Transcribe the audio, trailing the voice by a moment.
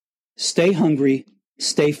Stay hungry,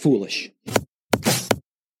 stay foolish.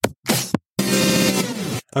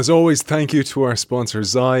 As always, thank you to our sponsor,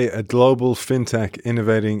 Zai, a global fintech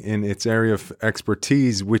innovating in its area of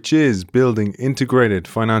expertise, which is building integrated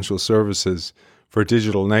financial services for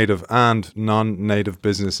digital native and non-native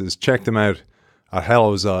businesses. Check them out at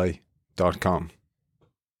hellozai.com.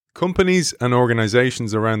 Companies and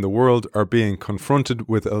organizations around the world are being confronted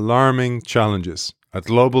with alarming challenges: a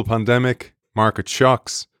global pandemic, market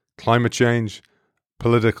shocks, climate change,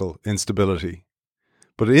 political instability.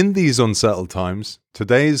 But in these unsettled times,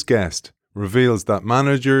 today's guest reveals that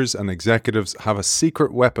managers and executives have a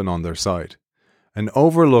secret weapon on their side, an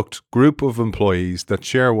overlooked group of employees that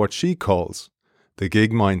share what she calls the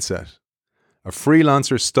gig mindset, a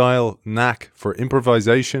freelancer-style knack for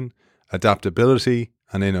improvisation, adaptability,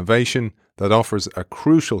 and innovation that offers a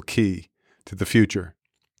crucial key to the future.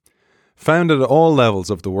 Found at all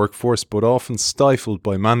levels of the workforce but often stifled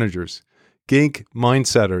by managers, gig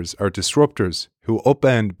mindsetters are disruptors who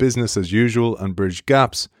upend business as usual and bridge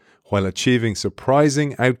gaps while achieving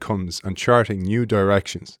surprising outcomes and charting new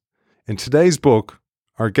directions. In today's book,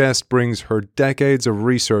 our guest brings her decades of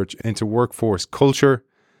research into workforce culture,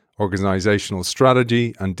 organizational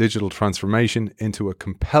strategy, and digital transformation into a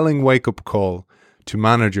compelling wake-up call to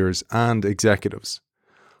managers and executives.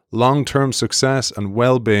 Long-term success and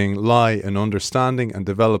well-being lie in understanding and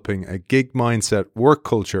developing a gig mindset work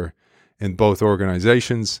culture in both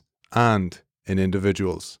organizations and in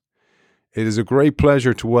individuals. It is a great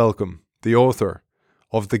pleasure to welcome the author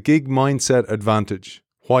of The Gig Mindset Advantage: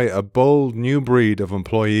 Why a Bold New Breed of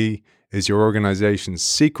Employee is Your Organization's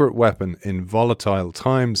Secret Weapon in Volatile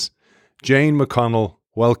Times, Jane McConnell.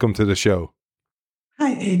 Welcome to the show.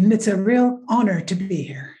 Hi, Aidan. It's a real honor to be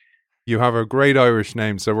here. You have a great Irish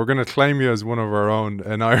name, so we're going to claim you as one of our own,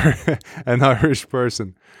 an Irish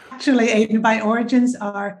person. Actually, Aidan, my origins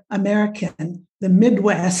are American, the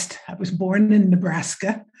Midwest. I was born in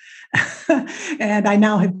Nebraska, and I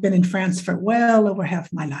now have been in France for well over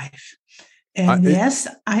half my life. And yes,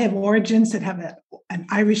 I have origins that have an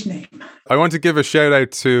Irish name. I want to give a shout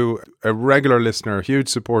out to a regular listener, a huge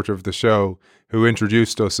supporter of the show, who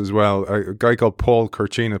introduced us as well, a guy called Paul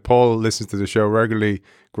Kirchina. Paul listens to the show regularly,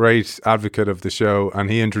 great advocate of the show, and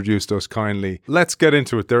he introduced us kindly. Let's get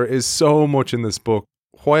into it. There is so much in this book.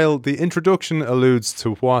 While the introduction alludes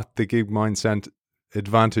to what the gig mindset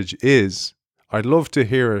advantage is, I'd love to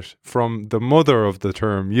hear it from the mother of the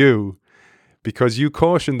term, you, because you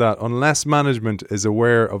caution that unless management is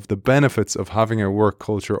aware of the benefits of having a work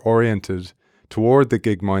culture oriented toward the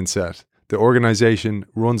gig mindset, the organization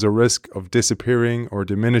runs a risk of disappearing or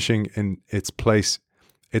diminishing in its place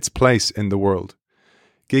in the world.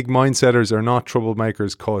 Gig mindsetters are not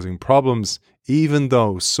troublemakers causing problems, even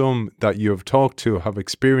though some that you have talked to have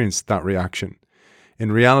experienced that reaction.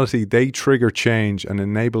 In reality, they trigger change and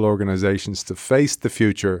enable organizations to face the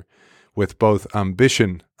future with both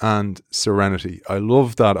ambition and serenity. I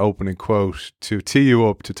love that opening quote to tee you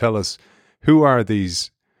up to tell us who are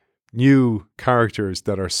these new characters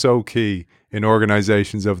that are so key in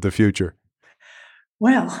organizations of the future.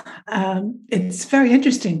 Well, it's very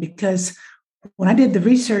interesting because when I did the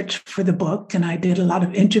research for the book and I did a lot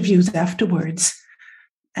of interviews afterwards,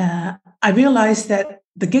 I realized that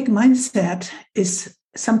the gig mindset is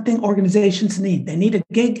something organizations need. They need a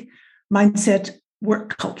gig mindset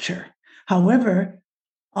work culture. However,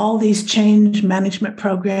 all these change management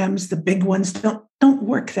programs, the big ones, don't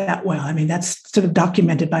work that well. I mean, that's sort of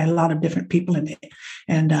documented by a lot of different people in it.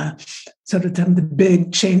 And sort of the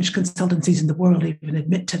big change consultancies in the world even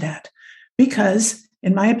admit to that. Because,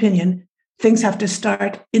 in my opinion, things have to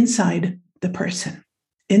start inside the person,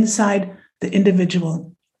 inside the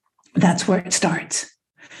individual. That's where it starts.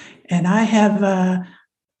 And I have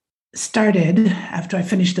started, after I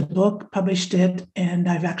finished the book, published it, and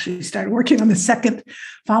I've actually started working on the second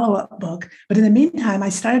follow-up book. But in the meantime, I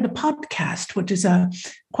started a podcast, which is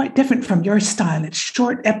quite different from your style. It's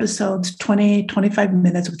short episodes, 20, 25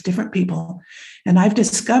 minutes with different people. And I've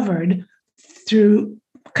discovered through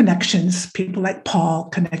connections, people like Paul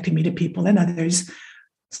connecting me to people and others,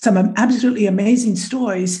 some absolutely amazing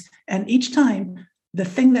stories. And each time, the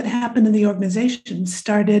thing that happened in the organization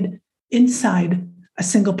started inside a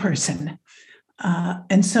single person.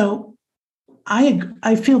 And so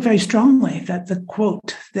I feel very strongly that the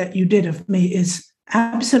quote that you did of me is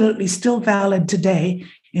absolutely still valid today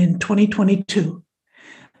in 2022.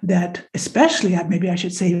 That especially, maybe I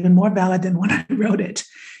should say even more valid than when I wrote it,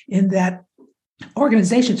 in that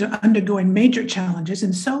organizations are undergoing major challenges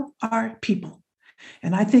and so are people.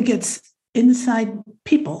 And I think it's inside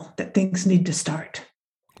people that things need to start.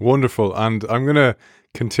 Wonderful. And I'm going to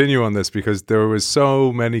continue on this because there was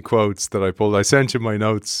so many quotes that I pulled. I sent you my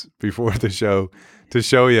notes before the show to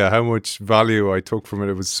show you how much value I took from it.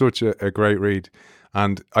 It was such a great read.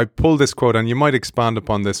 And I pulled this quote, and you might expand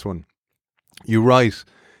upon this one. You write,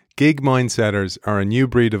 "Gig mindsetters are a new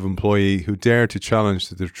breed of employee who dare to challenge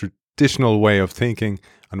the traditional way of thinking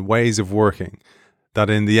and ways of working that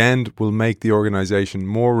in the end will make the organization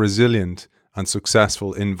more resilient and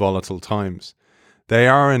successful in volatile times. They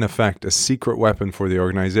are in effect a secret weapon for the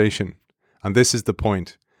organization. And this is the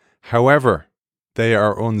point. However, they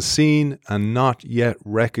are unseen and not yet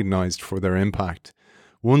recognized for their impact.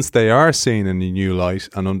 Once they are seen in a new light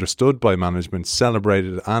and understood by management,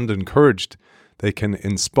 celebrated and encouraged, they can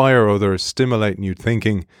inspire others, stimulate new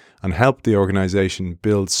thinking, and help the organization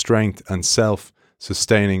build strength and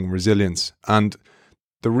self-sustaining resilience." And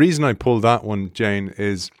the reason I pulled that one, Jane,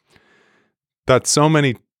 is that so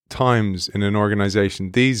many times in an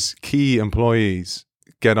organization, these key employees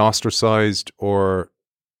get ostracized, or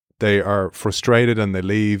they are frustrated and they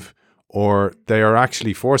leave, or they are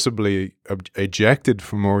actually forcibly ejected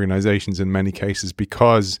from organizations in many cases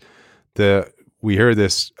because we hear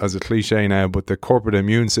this as a cliche now, but the corporate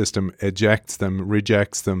immune system ejects them,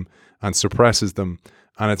 rejects them, and suppresses them.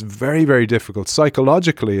 And it's very, very difficult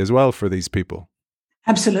psychologically as well for these people.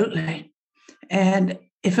 Absolutely. And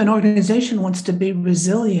if an organization wants to be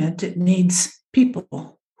resilient, it needs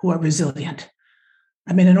people who are resilient.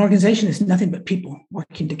 I mean, an organization is nothing but people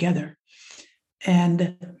working together.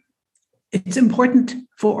 And it's important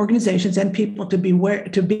for organizations and people to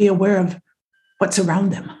be aware of what's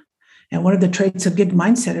around them. And one of the traits of gig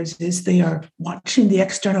mindsetters is they are watching the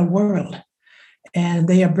external world, and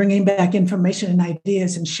they are bringing back information and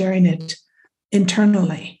ideas and sharing it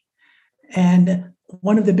internally. And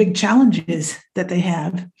one of the big challenges that they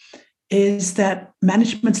have is that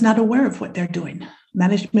management's not aware of what they're doing.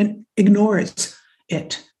 Management ignores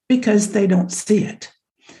it because they don't see it.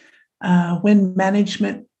 When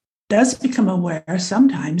management does become aware,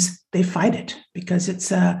 sometimes they fight it because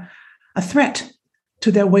it's a threat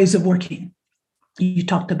to their ways of working. You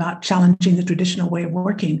talked about challenging the traditional way of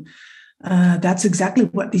working. That's exactly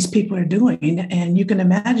what these people are doing. And you can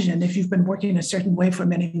imagine if you've been working a certain way for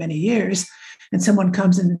many, many years, and someone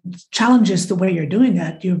comes and challenges the way you're doing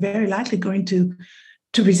that, you're very likely going to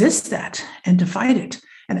resist that and to fight it.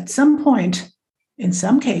 And at some point, in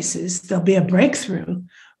some cases, there'll be a breakthrough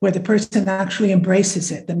where the person actually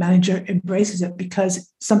embraces it. The manager embraces it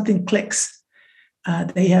because something clicks.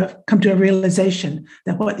 They have come to a realization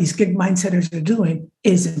that what these gig mindsetters are doing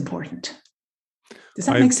is important. Does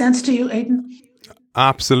that make sense to you, Aidan?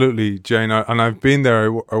 Absolutely, Jane. And I've been there.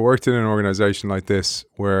 I worked in an organization like this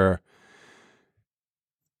where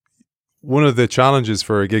one of the challenges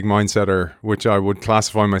for a gig mindsetter, which I would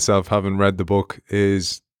classify myself having read the book,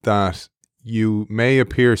 is that you may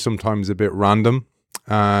appear sometimes a bit random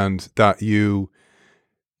and that you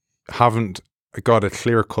haven't got a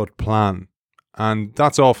clear-cut plan. And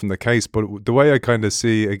that's often the case. But the way I kind of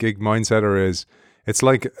see a gig mindsetter is it's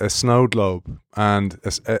like a snow globe. And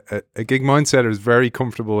a gig mindsetter is very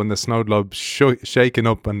comfortable when the snow globe's shaking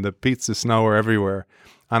up and the peats of snow are everywhere,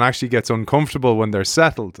 and actually gets uncomfortable when they're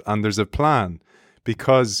settled and there's a plan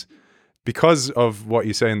because of what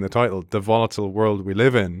you say in the title, the volatile world we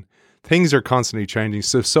live in. Things are constantly changing,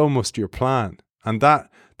 so must your plan. And that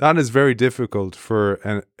is very difficult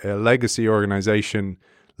for a legacy organization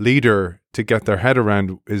leader to get their head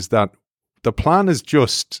around, is that the plan is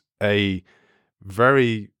just a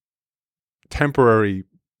very temporary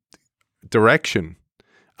direction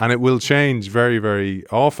and it will change very, very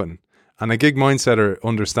often. And a gig mindsetter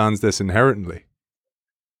understands this inherently.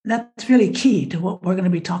 That's really key to what we're going to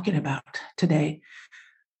be talking about today.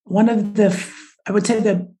 One of I would say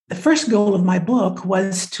the first goal of my book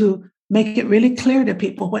was to make it really clear to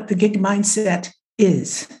people what the gig mindset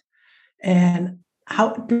is and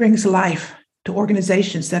how it brings life to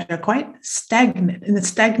organizations that are quite stagnant, in a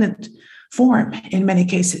stagnant form in many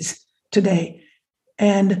cases today.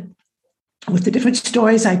 And with the different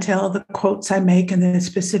stories I tell, the quotes I make, and the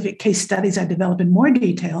specific case studies I develop in more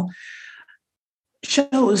detail,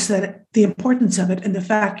 shows that the importance of it and the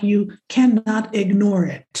fact you cannot ignore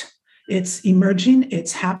it. It's emerging,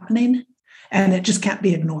 it's happening, and it just can't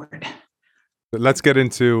be ignored. Let's get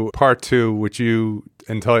into part 2, which you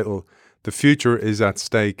entitle "The Future is at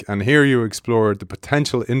Stake." And here you explore the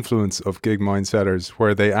potential influence of gig mindsetters,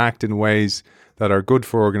 where they act in ways that are good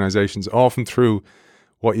for organizations, often through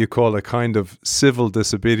what you call a kind of civil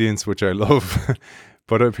disobedience, which I love,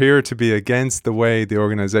 but appear to be against the way the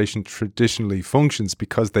organization traditionally functions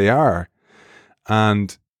because they are.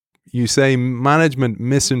 And you say management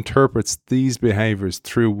misinterprets these behaviors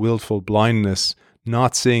through willful blindness,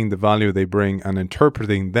 not seeing the value they bring and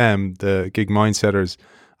interpreting them, the gig mindsetters,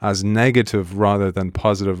 as negative rather than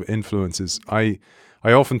positive influences. I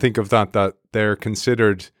often think of that they're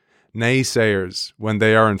considered naysayers when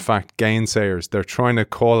they are in fact gainsayers. They're trying to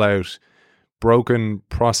call out broken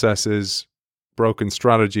processes, broken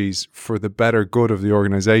strategies for the better good of the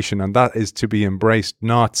organization, and that is to be embraced,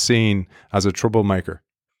 not seen as a troublemaker.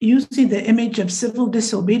 Using the image of civil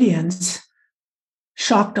disobedience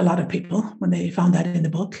shocked a lot of people when they found that in the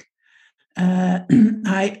book.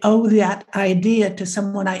 I owe that idea to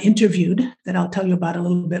someone I interviewed that I'll tell you about a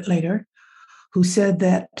little bit later, who said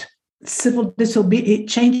that civil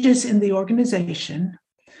disobedience changes in the organization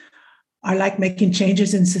are like making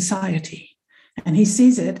changes in society. And he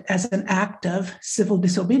sees it as an act of civil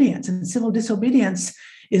disobedience. And civil disobedience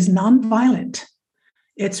is nonviolent.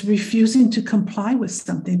 It's refusing to comply with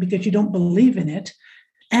something because you don't believe in it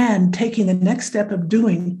and taking the next step of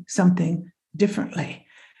doing something differently.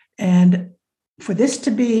 And for this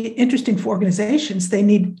to be interesting for organizations, they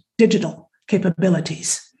need digital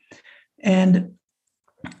capabilities. And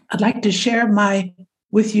I'd like to share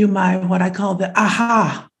with you what I call the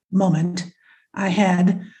aha moment I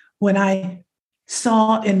had when I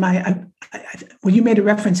saw in well, you made a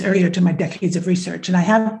reference earlier to my decades of research, and I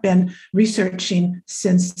have been researching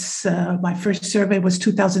since my first survey was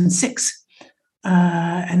 2006.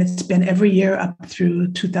 And it's been every year up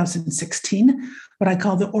through 2016, what I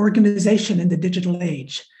call the organization in the digital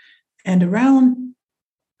age. And around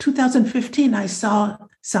 2015, I saw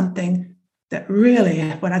something that really,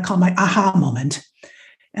 what I call my aha moment.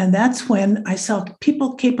 And that's when I saw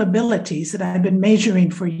people capabilities that I've been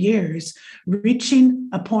measuring for years reaching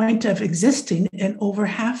a point of existing in over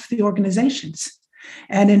half the organizations.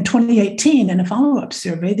 And in 2018, in a follow-up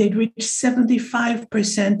survey, they'd reached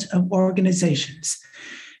 75% of organizations.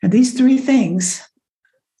 And these three things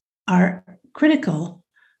are critical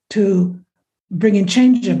to bringing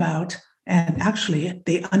change about. And actually,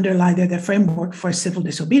 they underlie the framework for civil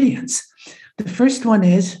disobedience. The first one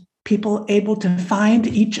is people able to find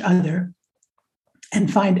each other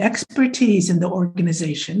and find expertise in the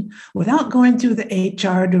organization without going through the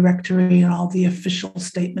HR directory and all the official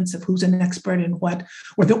statements of who's an expert in what,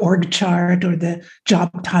 or the org chart or the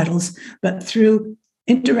job titles, but through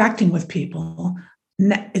interacting with people,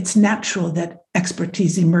 it's natural that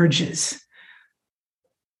expertise emerges.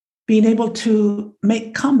 Being able to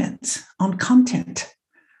make comments on content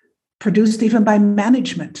produced even by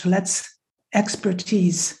management lets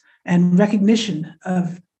expertise and recognition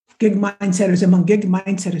of gig mindsetters among gig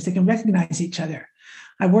mindsetters. They can recognize each other.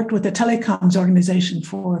 I worked with a telecoms organization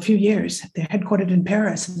for a few years. They're headquartered in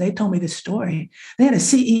Paris, and they told me this story. They had a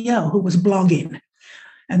CEO who was blogging.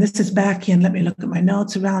 And this is back in, let me look at my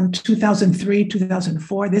notes, around 2003,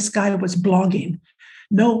 2004. This guy was blogging.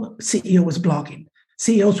 No CEO was blogging.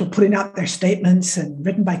 CEOs were putting out their statements and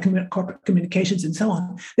written by corporate communications and so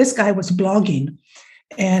on. This guy was blogging.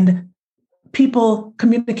 And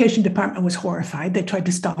communication department was horrified. They tried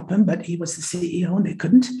to stop him, but he was the CEO and they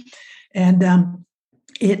couldn't. And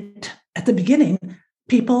at the beginning,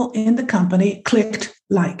 people in the company clicked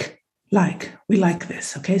like, we like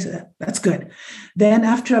this. Okay, so that's good. Then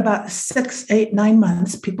after about 6, 8, 9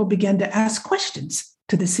 months, people began to ask questions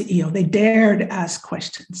to the CEO. They dared ask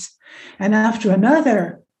questions. And after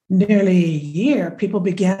another nearly year, people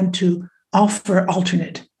began to offer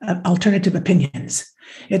alternative opinions.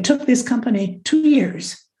 It took this company 2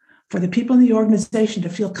 years for the people in the organization to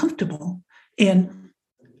feel comfortable in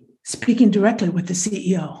speaking directly with the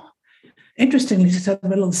CEO. Interestingly, just a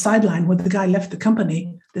little sideline, when the guy left the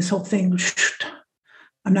company, this whole thing,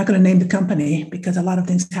 I'm not going to name the company because a lot of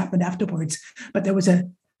things happened afterwards, but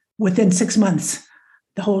within 6 months,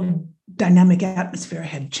 the whole dynamic atmosphere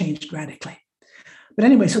had changed radically. But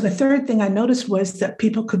anyway, so the third thing I noticed was that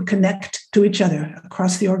people could connect to each other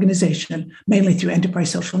across the organization, mainly through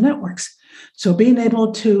enterprise social networks. So being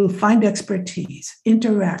able to find expertise,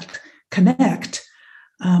 interact, connect,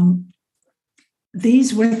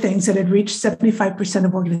 these were things that had reached 75%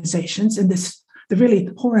 of organizations. And the really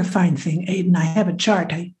horrifying thing, Aidan, I have a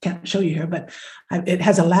chart I can't show you here, but it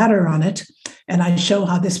has a ladder on it. And I show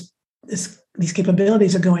how these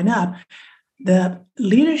capabilities are going up. The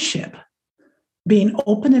leadership being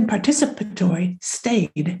open and participatory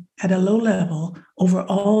stayed at a low level over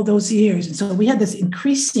all those years. And so we had this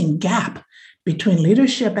increasing gap between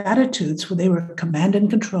leadership attitudes where they were command and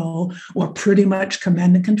control or pretty much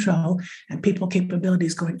command and control, and people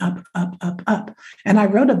capabilities going up, up, up, up. And I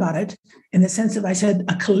wrote about it in the sense of, I said,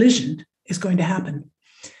 a collision is going to happen.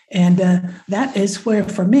 And that is where,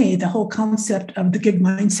 for me, the whole concept of the gig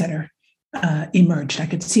mindsetter emerged. I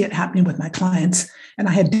could see it happening with my clients, and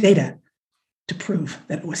I had data to prove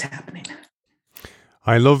that it was happening.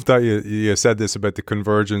 I love that you said this about the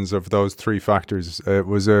convergence of those three factors. It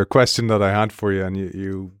was a question that I had for you, and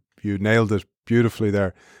you nailed it beautifully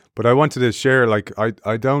there. But I wanted to share, like,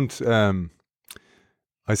 I don't,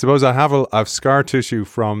 I suppose I have scar tissue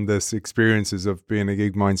from this experiences of being a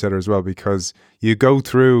gig mindsetter as well, because you go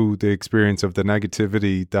through the experience of the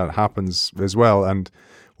negativity that happens as well. And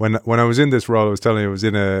when I was in this role, I was telling you, I was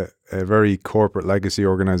in a very corporate legacy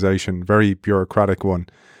organization, very bureaucratic one.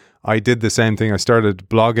 I did the same thing. I started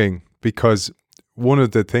blogging because one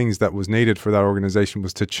of the things that was needed for that organization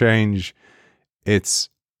was to change its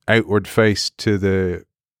outward face to the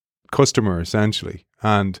customer, essentially.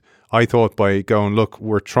 And I thought by going, look,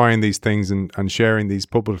 we're trying these things and sharing these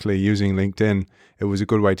publicly using LinkedIn, it was a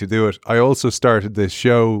good way to do it. I also started this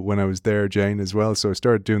show when I was there, Jane, as well. So I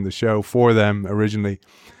started doing the show for them originally.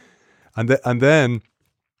 And then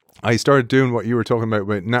I started doing what you were talking about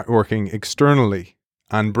networking externally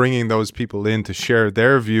and bringing those people in to share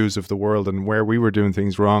their views of the world and where we were doing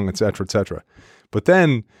things wrong, et cetera, et cetera. But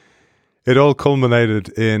then it all culminated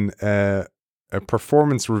in a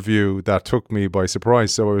performance review that took me by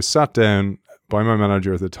surprise. So I was sat down by my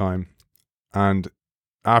manager at the time, and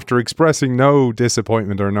after expressing no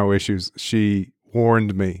disappointment or no issues, she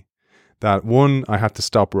warned me that, one, I had to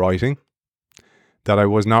stop writing, that I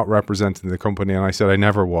was not representing the company, and I said I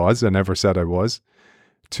never was. I never said I was.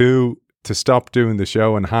 Two, to stop doing the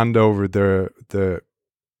show and hand over the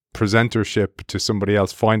presentership to somebody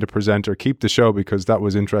else, find a presenter, keep the show because that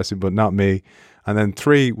was interesting, but not me. And then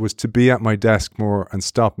three was to be at my desk more and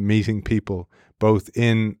stop meeting people, both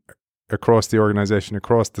across the organization,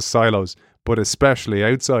 across the silos, but especially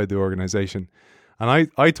outside the organization. And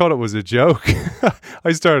I thought it was a joke.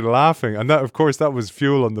 I started laughing. And that, of course, that was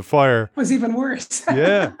fuel on the fire. It was even worse.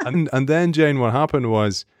 Yeah. And then, Jane, what happened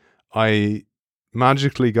was I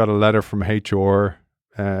magically got a letter from HR,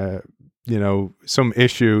 some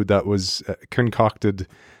issue that was concocted,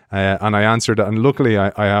 and I answered it. And luckily,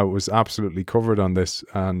 I was absolutely covered on this,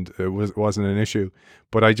 and it wasn't an issue.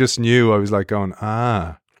 But I just knew, I was like going,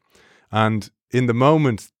 And in the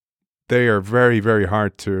moment, they are very, very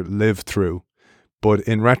hard to live through. But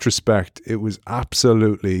in retrospect, it was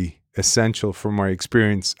absolutely essential for my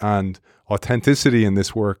experience and authenticity in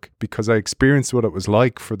this work, because I experienced what it was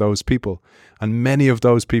like for those people. And many of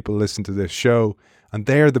those people listen to this show, and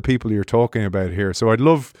they're the people you're talking about here. So I'd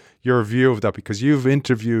love your view of that, because you've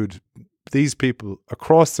interviewed these people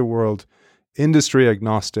across the world, industry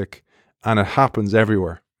agnostic, and it happens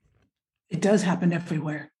everywhere. It does happen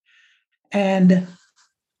everywhere. And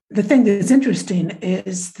the thing that's interesting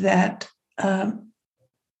is that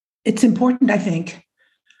it's important, I think,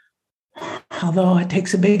 although it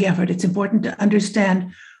takes a big effort, it's important to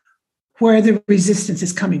understand where the resistance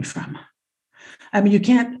is coming from. I mean, you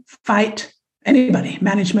can't fight anybody,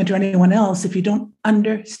 management or anyone else, if you don't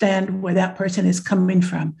understand where that person is coming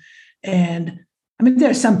from. And I mean,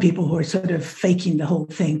 there are some people who are sort of faking the whole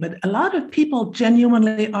thing, but a lot of people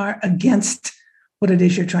genuinely are against what it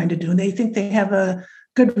is you're trying to do, and they think they have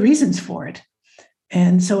good reasons for it.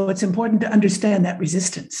 And so it's important to understand that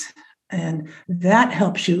resistance, and that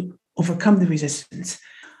helps you overcome the resistance.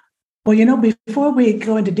 Well, before we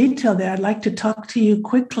go into detail there, I'd like to talk to you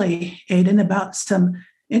quickly, Aidan, about some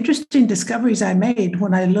interesting discoveries I made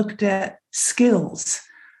when I looked at skills,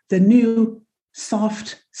 the new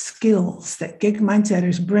soft skills that gig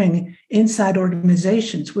mindsetters bring inside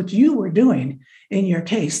organizations, which you were doing in your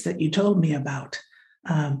case that you told me about,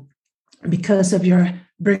 because of your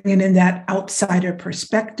bringing in that outsider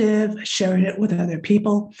perspective, sharing it with other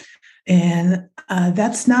people. And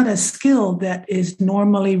that's not a skill that is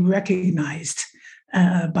normally recognized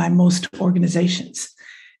by most organizations.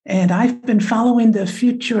 And I've been following the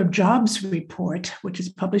Future of Jobs report, which is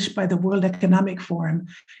published by the World Economic Forum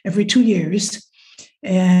every 2 years.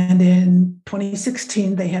 And in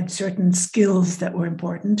 2016, they had certain skills that were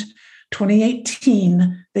important.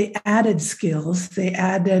 2018, they added skills. They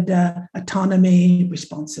added autonomy,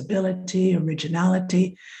 responsibility,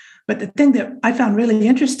 originality. But the thing that I found really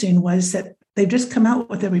interesting was that they've just come out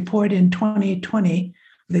with a report in 2020.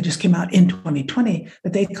 They just came out in 2020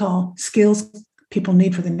 that they call skills people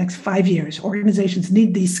need for the next 5 years. Organizations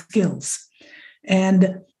need these skills.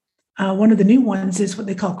 And one of the new ones is what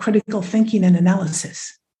they call critical thinking and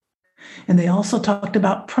analysis. And they also talked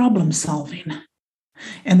about problem solving.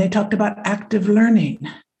 And they talked about active learning.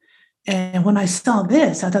 And when I saw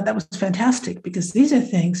this, I thought that was fantastic, because these are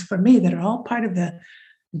things for me that are all part of the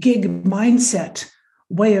gig mindset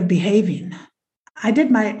way of behaving. I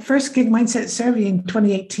did my first gig mindset survey in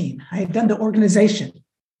 2018. I had done the organization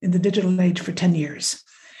in the digital age for 10 years.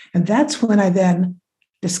 And that's when I then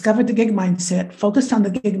discovered the gig mindset, focused on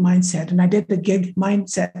the gig mindset, and I did the gig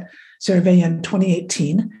mindset survey in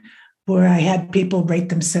 2018, where I had people rate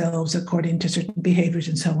themselves according to certain behaviors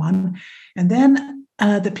and so on. And then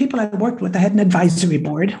the people I worked with, I had an advisory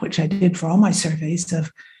board, which I did for all my surveys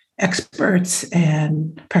of experts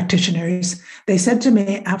and practitioners. They said to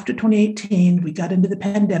me after 2018, we got into the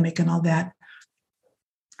pandemic and all that.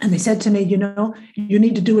 And they said to me, you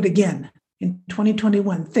need to do it again in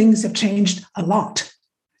 2021. Things have changed a lot.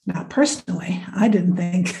 Now, personally, I didn't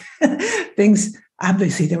think things,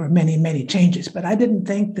 obviously there were many, many changes, but I didn't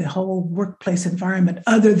think the whole workplace environment,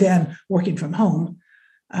 other than working from home,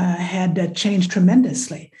 had changed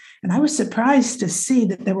tremendously. And I was surprised to see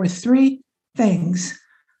that there were three things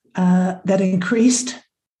that increased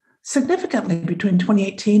significantly between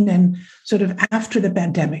 2018 and sort of after the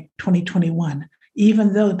pandemic, 2021,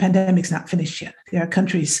 even though the pandemic's not finished yet. There are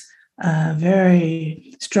countries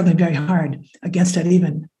struggling very hard against it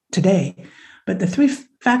even today. But the three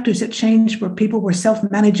factors that changed were people were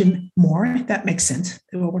self-managing more. That makes sense.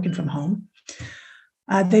 They were working from home.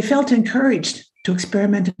 They felt encouraged to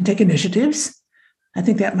experiment and take initiatives. I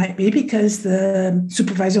think that might be because the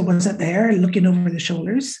supervisor wasn't there looking over the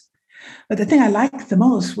shoulders. But the thing I liked the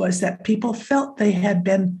most was that people felt they had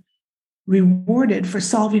been rewarded for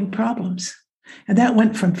solving problems. And that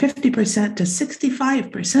went from 50% to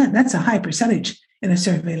 65%. That's a high percentage in a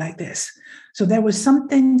survey like this. So there was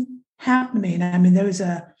something happening. I mean, there was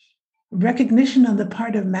a recognition on the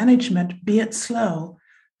part of management, be it slow,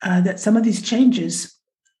 that some of these changes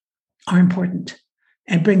are important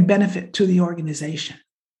and bring benefit to the organization.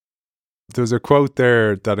 There's a quote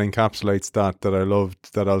there that encapsulates that I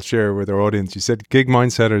loved, that I'll share with our audience. You said, gig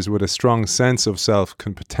mindsetters with a strong sense of self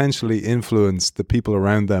can potentially influence the people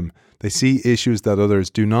around them. They see issues that others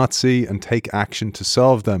do not see and take action to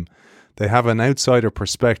solve them. They have an outsider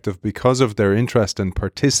perspective because of their interest and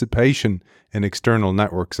participation in external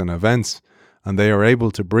networks and events, and they are able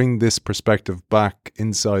to bring this perspective back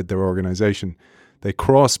inside their organization. They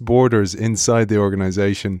cross borders inside the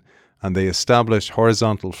organization, and they establish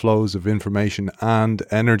horizontal flows of information and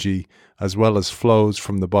energy, as well as flows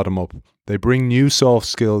from the bottom up. They bring new soft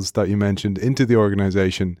skills that you mentioned into the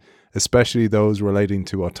organization, especially those relating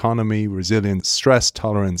to autonomy, resilience, stress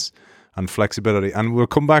tolerance, and flexibility. And we'll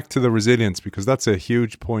come back to the resilience because that's a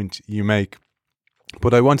huge point you make.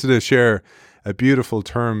 But I wanted to share a beautiful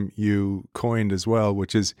term you coined as well,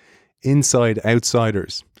 which is inside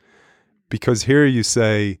outsiders. Because here you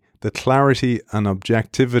say the clarity and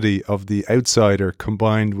objectivity of the outsider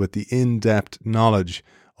combined with the in-depth knowledge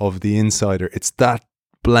of the insider. It's that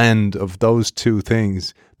blend of those two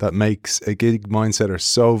things that makes a gig mindsetter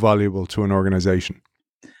so valuable to an organization.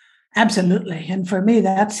 Absolutely. And for me,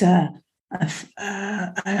 that's I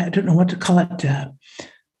don't know what to call it,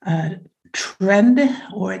 a trend,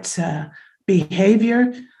 or it's a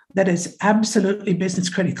behavior that is absolutely business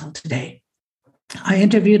critical today. I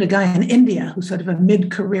interviewed a guy in India who's sort of a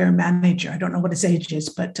mid-career manager. I don't know what his age is,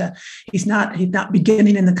 but he's not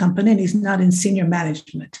beginning in the company and he's not in senior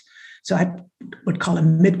management. So I would call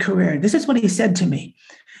him mid-career. This is what he said to me,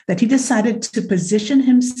 that he decided to position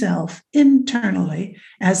himself internally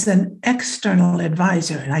as an external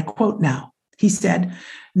advisor. And I quote now, he said,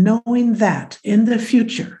 knowing that in the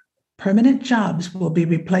future, permanent jobs will be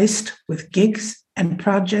replaced with gigs and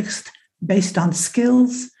projects based on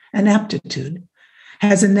skills and aptitude,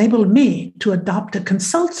 has enabled me to adopt a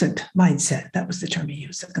consultant mindset. That was the term he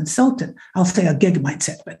used, a consultant. I'll say a gig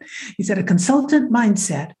mindset, but he said a consultant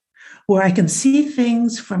mindset where I can see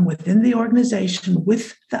things from within the organization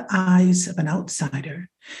with the eyes of an outsider.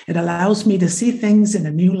 It allows me to see things in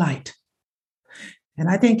a new light. And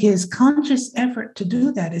I think his conscious effort to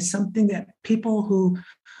do that is something that people who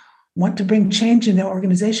want to bring change in their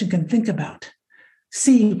organization can think about.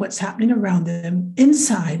 See what's happening around them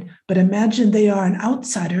inside, but imagine they are an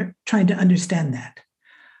outsider trying to understand that.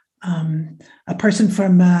 A person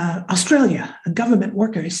from Australia, a government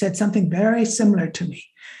worker, said something very similar to me.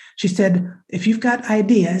 She said, if you've got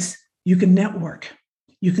ideas, you can network.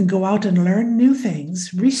 You can go out and learn new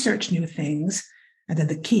things, research new things, and then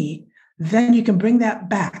the key, then you can bring that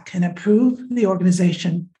back and improve the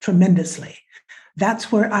organization tremendously.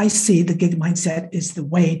 That's where I see the gig mindset is the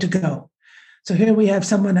way to go. So here we have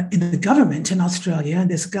someone in the government in Australia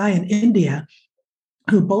and this guy in India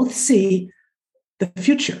who both see the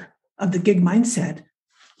future of the gig mindset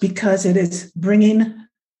because it is bringing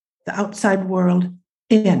the outside world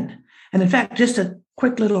in. And in fact, just a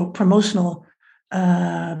quick little promotional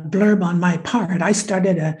blurb on my part. I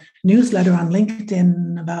started a newsletter on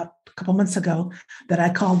LinkedIn about a couple months ago that I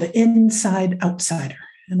call the Inside Outsider.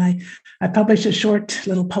 And I publish a short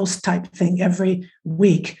little post type thing every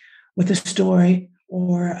week with a story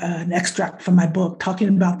or an extract from my book talking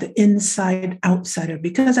about the inside outsider,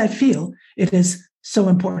 because I feel it is so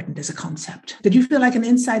important as a concept. Did you feel like an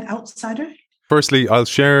inside outsider? Firstly, I'll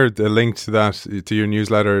share the link to that, to your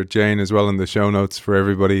newsletter, Jane, as well in the show notes for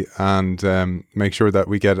everybody, and make sure that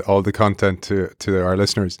we get all the content to our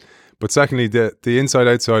listeners. But secondly, the inside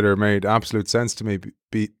outsider made absolute sense to me,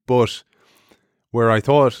 but where I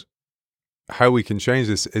thought how we can change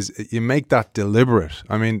this is you make that deliberate.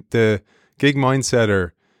 I mean, the gig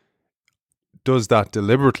mindsetter does that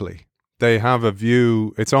deliberately. They have a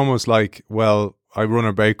view. It's almost like, well, I run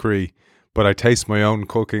a bakery, but I taste my own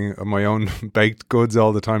cooking, my own baked goods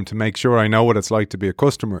all the time to make sure I know what it's like to be a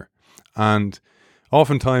customer. And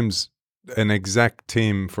oftentimes an exec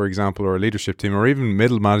team, for example, or a leadership team, or even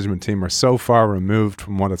middle management team are so far removed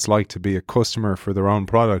from what it's like to be a customer for their own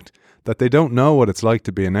product that they don't know what it's like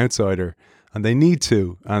to be an outsider. And they need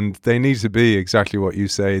to be exactly what you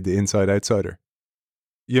say, the inside outsider.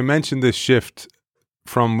 You mentioned this shift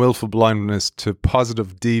from willful blindness to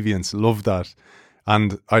positive deviance. Love that.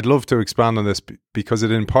 And I'd love to expand on this because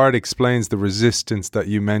it in part explains the resistance that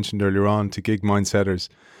you mentioned earlier on to gig mindsetters.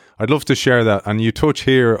 I'd love to share that. And you touch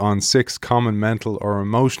here on 6 common mental or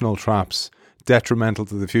emotional traps detrimental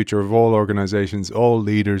to the future of all organizations, all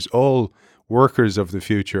leaders, all workers of the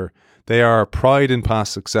future. They are pride in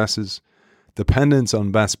past successes, dependence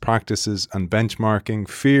on best practices and benchmarking,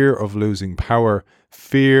 fear of losing power,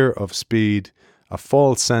 fear of speed, a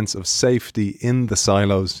false sense of safety in the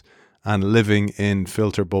silos, and living in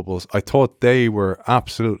filter bubbles. I thought they were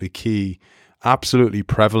absolutely key, absolutely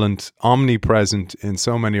prevalent, omnipresent in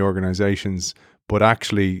so many organizations, but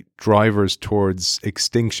actually drivers towards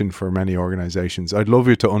extinction for many organizations. I'd love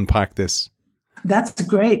you to unpack this. That's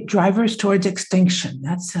great. Drivers towards extinction.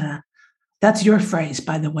 That's your phrase,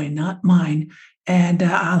 by the way, not mine. And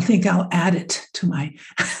I'll add it to my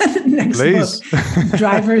next Please. book.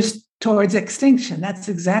 Drivers towards extinction. That's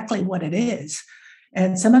exactly what it is.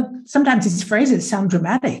 And sometimes these phrases sound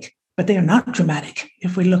dramatic, but they are not dramatic.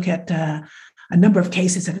 If we look at a number of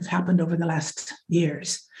cases that have happened over the last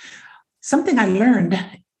years, something I learned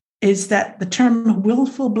is that the term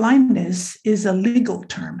willful blindness is a legal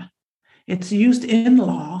term. It's used in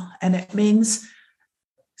law, and it means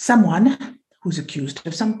someone who's accused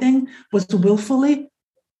of something was willfully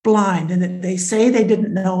blind, and that they say they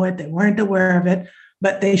didn't know it, they weren't aware of it,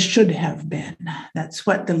 but they should have been. That's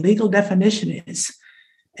what the legal definition is.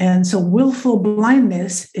 And so willful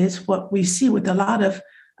blindness is what we see with a lot of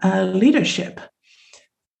leadership.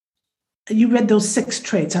 You read those 6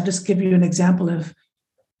 traits. I'll just give you an example of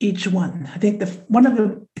each one. I think one of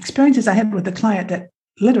the experiences I had with a client that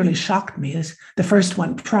literally shocked me is the first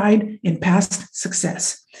one, pride in past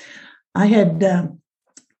success. I had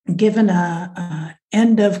given a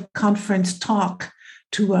end of conference talk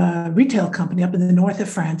to a retail company up in the north of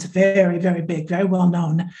France, very, very big, very well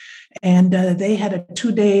known. And they had a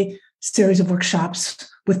 2-day series of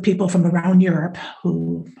workshops with people from around Europe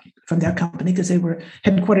from their company, because they were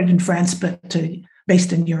headquartered in France, but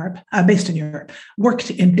based in Europe,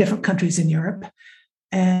 worked in different countries in Europe.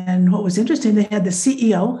 And what was interesting, they had the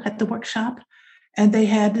CEO at the workshop, and they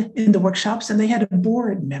had a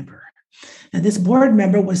board member. And this board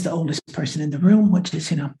member was the oldest person in the room, which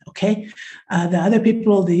is, okay. The other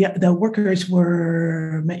people, the workers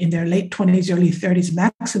were in their late 20s, early 30s,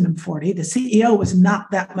 maximum 40. The CEO was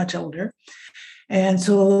not that much older. And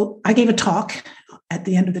so I gave a talk at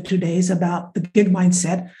the end of the 2 days about the gig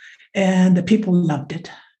mindset, and the people loved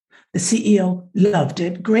it. The CEO loved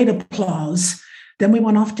it. Great applause. Then we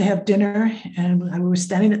went off to have dinner, and we were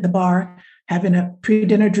standing at the bar having a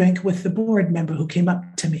pre-dinner drink with the board member who came up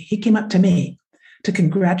to me. He came up to me to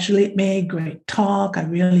congratulate me. Great talk. I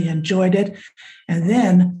really enjoyed it. And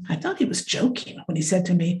then I thought he was joking when he said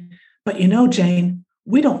to me, but Jane,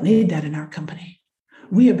 we don't need that in our company.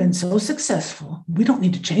 We have been so successful. We don't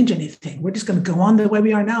need to change anything. We're just going to go on the way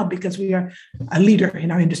we are now because we are a leader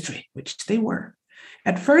in our industry, which they were.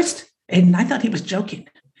 At first, and I thought he was joking.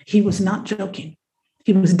 He was not joking.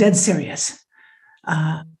 He was dead serious.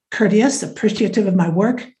 Courteous, appreciative of my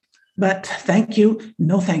work, but thank you,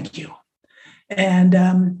 no thank you. And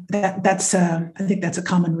that's I think that's a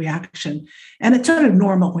common reaction. And it's sort of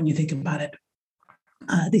normal when you think about it.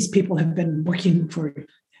 These people have been working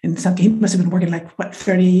he must have been working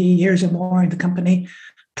 30 years or more in the company,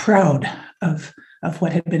 proud of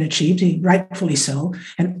what had been achieved, rightfully so,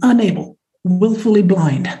 and unable, willfully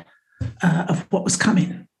blind of what was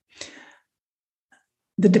coming.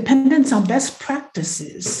 The dependence on best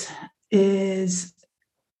practices is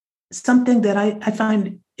something that I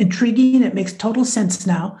find intriguing. It makes total sense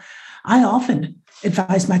now. I often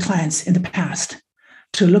advise my clients in the past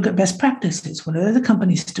to look at best practices. What are other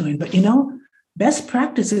companies doing? But best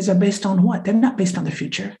practices are based on what? They're not based on the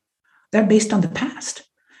future. They're based on the past.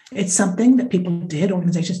 It's something that people did,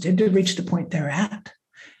 organizations did to reach the point they're at.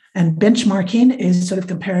 And benchmarking is sort of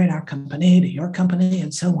comparing our company to your company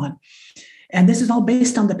and so on. And this is all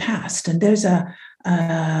based on the past. And there's a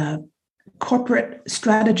corporate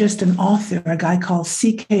strategist and author, a guy called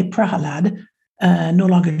C.K. Prahalad, no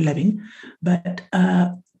longer living, but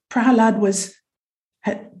Prahalad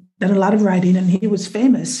had done a lot of writing, and he was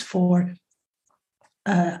famous for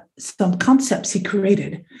some concepts he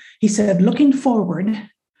created. He said, looking forward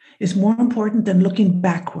is more important than looking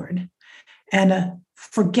backward. And a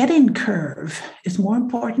forgetting curve is more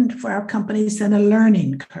important for our companies than a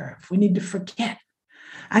learning curve. We need to forget.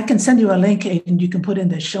 I can send you a link, and you can put in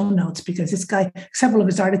the show notes, because this guy, several of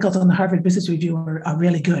his articles on the Harvard Business Review are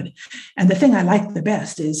really good. And the thing I like the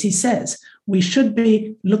best is he says we should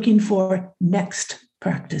be looking for next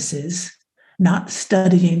practices, not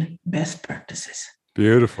studying best practices.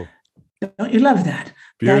 Beautiful. Don't you love that?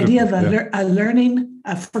 Beautiful. The idea of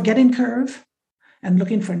a forgetting curve and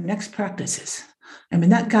looking for next practices. I mean,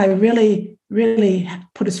 that guy really, really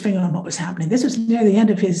put his finger on what was happening. This was near the end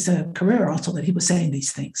of his career also that he was saying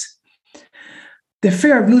these things. The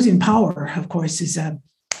fear of losing power, of course, is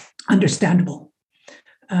understandable.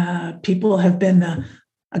 People have been,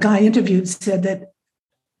 a guy I interviewed said that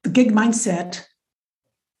the gig mindset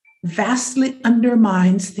vastly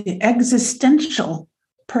undermines the existential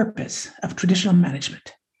purpose of traditional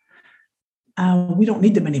management. We don't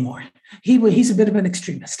need them anymore. He's a bit of an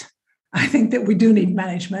extremist. I think that we do need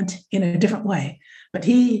management in a different way, but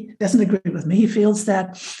he doesn't agree with me. He feels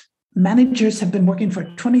that managers have been working for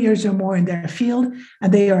 20 years or more in their field,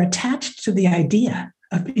 and they are attached to the idea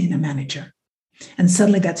of being a manager. And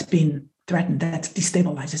suddenly that's being threatened. That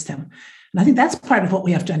destabilizes them. And I think that's part of what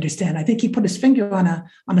we have to understand. I think he put his finger on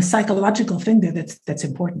a psychological thing there that's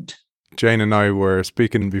important. Jane and I were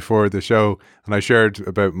speaking before the show, and I shared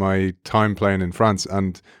about my time playing in France.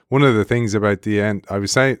 And one of the things about the end, I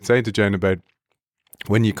was saying to Jane about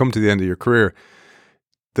when you come to the end of your career,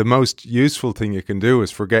 the most useful thing you can do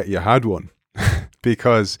is forget you had one.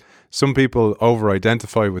 Because some people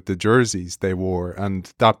over-identify with the jerseys they wore,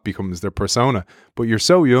 and that becomes their persona. But you're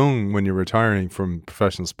so young when you're retiring from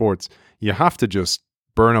professional sports, you have to just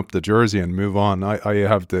burn up the jersey and move on. I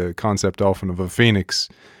have the concept often of a phoenix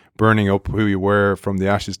burning up who you were from the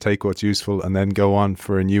ashes, take what's useful, and then go on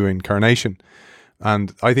for a new incarnation.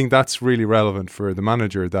 And I think that's really relevant for the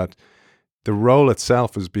manager, that the role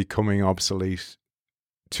itself is becoming obsolete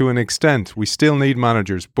to an extent. We still need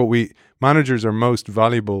managers, but managers are most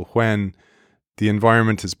valuable when the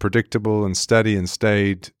environment is predictable and steady and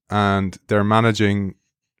staid, and they're managing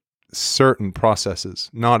certain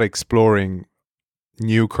processes, not exploring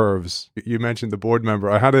new curves. You mentioned the board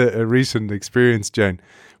member. I had a recent experience, Jane,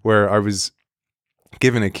 where I was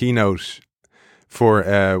given a keynote for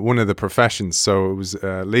one of the professions. So it was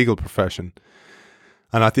a legal profession.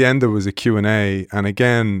 And at the end, there was a Q&A. And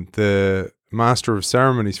again, the master of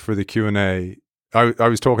ceremonies for the Q&A, I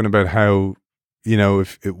was talking about how,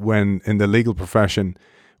 when in the legal profession,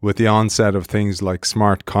 with the onset of things like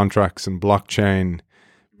smart contracts and blockchain,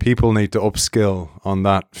 people need to upskill on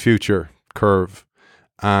that future curve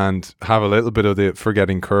and have a little bit of the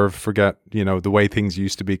forgetting curve, forget, the way things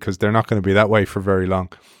used to be, because they're not going to be that way for very long.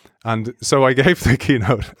 And so I gave the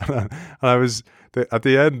keynote, and I was, at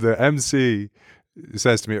the end, the MC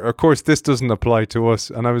says to me, of course, this doesn't apply to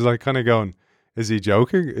us. And I was like, kind of going, is he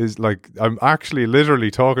joking? I'm actually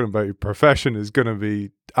literally talking about your profession is going to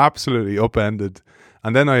be absolutely upended.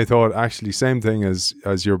 And then I thought, actually, same thing as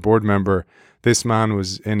your board member. This man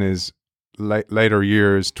was in his later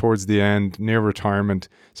years, towards the end, near retirement.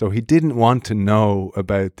 So he didn't want to know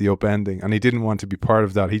about the upending, and he didn't want to be part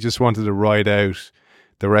of that. He just wanted to ride out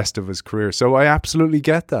the rest of his career. So I absolutely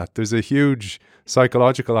get that. There's a huge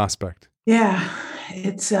psychological aspect. Yeah,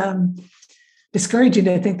 it's discouraging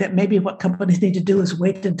to think that maybe what companies need to do is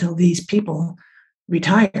wait until these people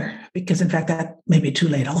retire, because in fact, that may be too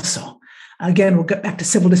late also. Again, we'll get back to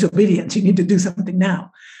civil disobedience. You need to do something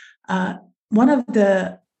now. One of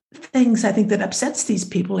the things I think that upsets these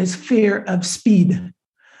people is fear of speed.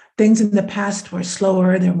 Things in the past were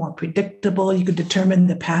slower, they're more predictable. You could determine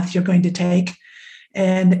the path you're going to take.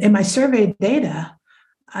 And in my survey data,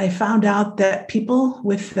 I found out that people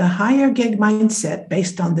with the higher gig mindset,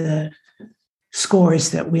 based on the scores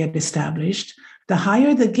that we had established, the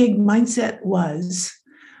higher the gig mindset was,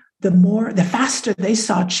 the faster they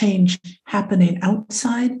saw change happening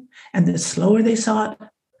outside, and the slower they saw it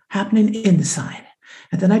happening inside.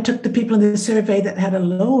 And then I took the people in the survey that had a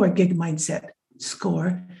lower gig mindset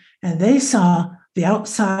score, and they saw the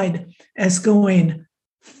outside as going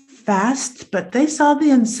fast, but they saw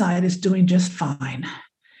the inside as doing just fine.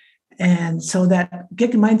 And so that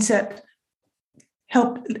gig mindset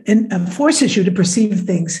forces you to perceive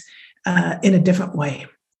things in a different way.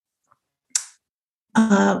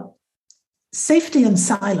 Safety in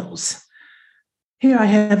silos. Here I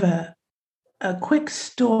have a quick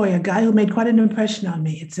story, a guy who made quite an impression on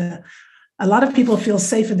me. It's a lot of people feel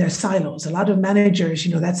safe in their silos. A lot of managers,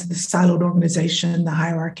 that's the siloed organization, the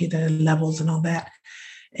hierarchy, the levels and all that.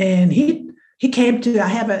 And he came to,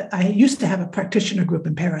 I used to have a practitioner group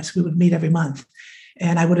in Paris. We would meet every month.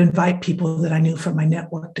 And I would invite people that I knew from my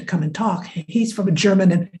network to come and talk. He's from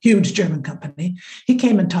a huge German company. He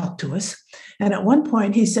came and talked to us. And at one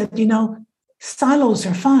point he said, silos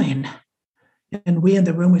are fine. And we in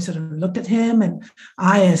the room, we sort of looked at him. And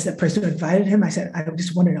I, as the person who invited him, I said, I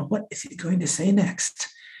just want to know, what is he going to say next?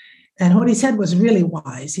 And what he said was really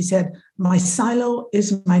wise. He said, my silo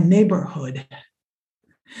is my neighborhood,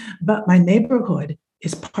 but my neighborhood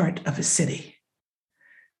is part of a city.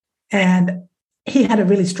 And he had a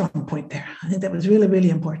really strong point there. I think that was really, really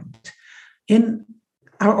important. In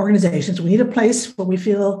our organizations, we need a place where we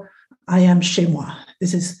feel I am chez moi.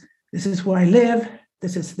 This is where I live.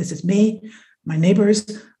 This is me, my neighbors.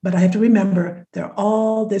 But I have to remember they're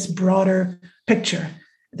all this broader picture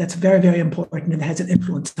that's very, very important and has an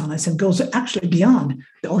influence on us and goes actually beyond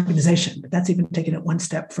the organization. But that's even taking it one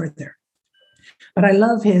step further. But I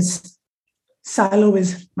love his silo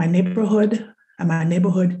is my neighborhood, and my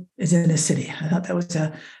neighborhood is in a city. I thought that was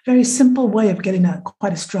a very simple way of getting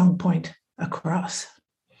quite a strong point across.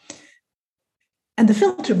 And the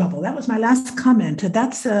filter bubble, that was my last comment.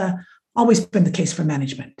 That's always been the case for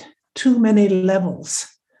management. Too many levels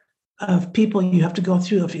of people you have to go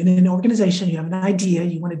through. If you're in an organization, you have an idea,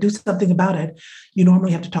 you want to do something about it, you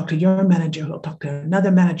normally have to talk to your manager, who'll talk to another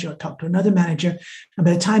manager, who'll talk to another manager. And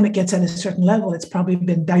by the time it gets at a certain level, it's probably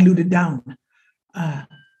been diluted down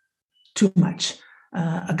too much.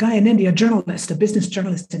 A guy in India, a business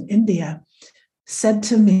journalist in India, said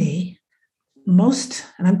to me,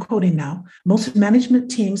 and I'm quoting now, most management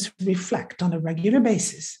teams reflect on a regular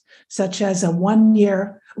basis, such as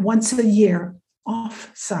once a year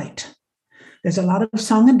off-site. There's a lot of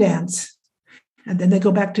song and dance, and then they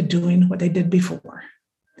go back to doing what they did before.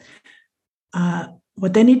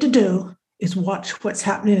 What they need to do is watch what's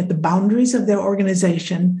happening at the boundaries of their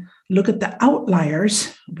organization, look at the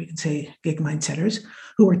outliers, we can say gig mindsetters,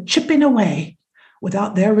 who are chipping away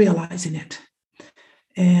without their realizing it.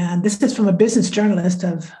 And this is from a business journalist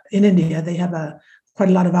in India. They have quite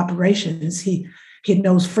a lot of operations. He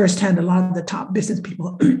knows firsthand a lot of the top business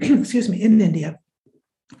people, in India.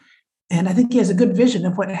 And I think he has a good vision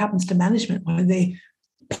of what happens to management when they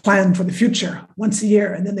plan for the future once a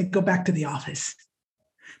year and then they go back to the office.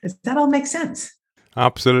 Does that all make sense?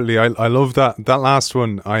 Absolutely. I love that last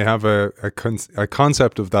one. I have a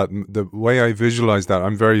concept of that. The way I visualize that,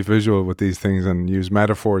 I'm very visual with these things and use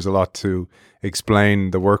metaphors a lot to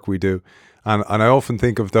explain the work we do. And I often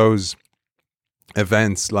think of those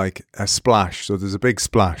events like a splash. So there's a big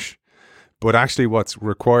splash, but actually what's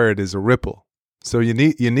required is a ripple. So you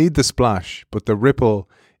need the splash, but the ripple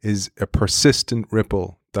is a persistent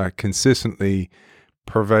ripple that consistently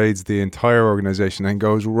pervades the entire organization and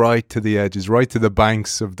goes right to the edges, right to the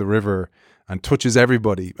banks of the river, and touches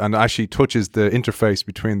everybody, and actually touches the interface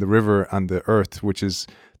between the river and the earth, which is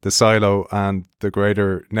the silo and the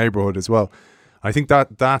greater neighborhood as well. I think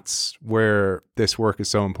that's where this work is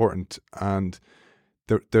so important, and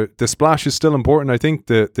the splash is still important. I think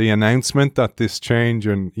the announcement that this change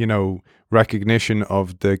and recognition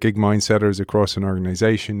of the gig mindsetters across an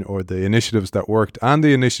organization, or the initiatives that worked and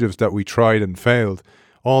the initiatives that we tried and failed,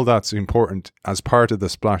 all that's important as part of the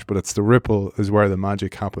splash, but it's the ripple is where the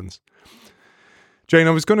magic happens. Jane,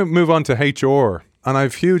 I was going to move on to HR, and I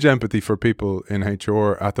have huge empathy for people in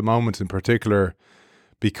HR at the moment in particular,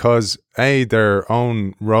 because A, their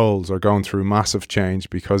own roles are going through massive change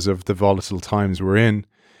because of the volatile times we're in.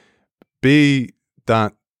 B,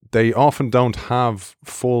 that they often don't have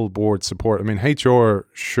full board support. I mean, HR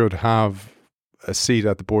should have a seat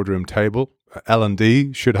at the boardroom table.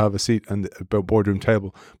 L&D should have a seat at the boardroom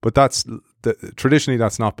table. But traditionally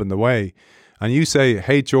that's not been the way. And you say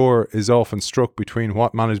HR is often struck between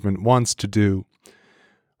what management wants to do,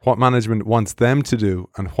 what management wants them to do,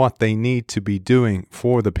 and what they need to be doing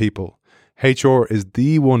for the people. HR is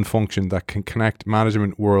the one function that can connect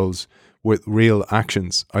management worlds with real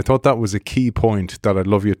actions. I thought that was a key point that I'd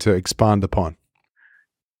love you to expand upon.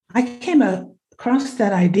 I came across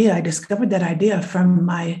that idea. I discovered that idea from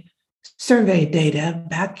my survey data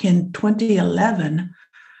back in 2011.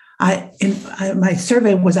 My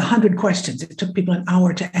survey was 100 questions. It took people an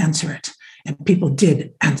hour to answer it, and people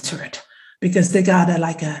did answer it because they got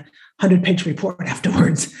a 100-page report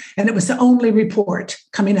afterwards. And it was the only report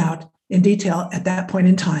coming out in detail at that point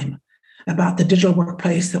in time about the digital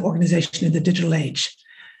workplace, the organization in the digital age.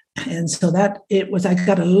 And so I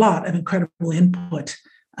got a lot of incredible input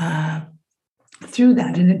through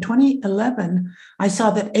that. And in 2011, I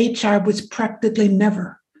saw that HR was practically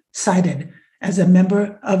never cited as a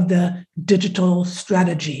member of the digital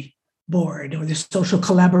strategy board or the social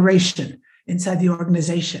collaboration inside the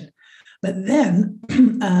organization. But then,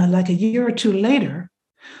 like a year or two later,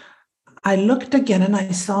 I looked again and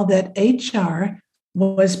I saw that HR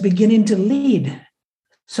was beginning to lead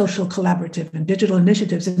social collaborative and digital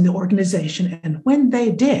initiatives in the organization. And when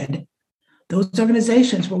they did, those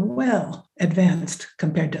organizations were well advanced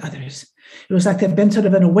compared to others. It was like there'd been sort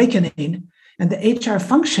of an awakening, and the HR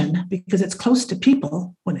function, because it's close to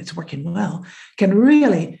people when it's working well, can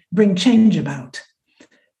really bring change about,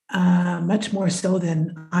 much more so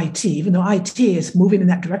than IT, even though IT is moving in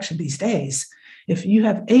that direction these days. If you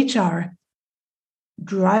have HR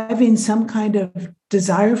driving some kind of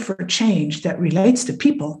desire for change that relates to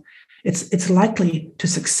people, it's likely to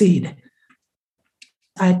succeed.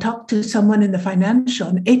 I talked to someone in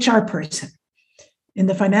an HR person in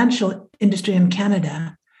the financial industry in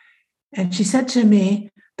Canada, and she said to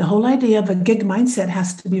me, the whole idea of a gig mindset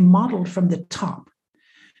has to be modeled from the top.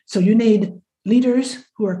 So you need leaders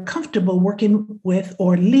who are comfortable working with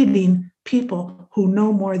or leading people who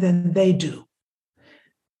know more than they do,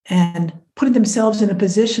 and putting themselves in a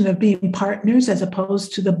position of being partners as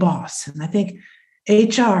opposed to the boss. And I think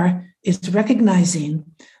HR is recognizing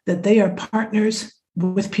that they are partners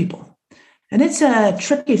with people. And it's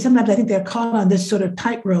tricky. Sometimes I think they're caught on this sort of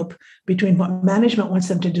tightrope between what management wants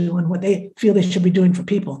them to do and what they feel they should be doing for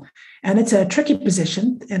people. And it's a tricky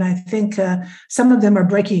position. And I think some of them are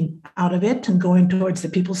breaking out of it and going towards the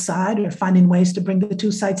people's side or finding ways to bring the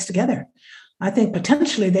two sides together. I think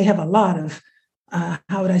potentially they have a lot of,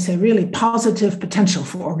 really positive potential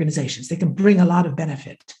for organizations. They can bring a lot of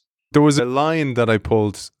benefit. There was a line that I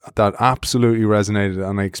pulled that absolutely resonated,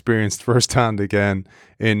 and I experienced firsthand again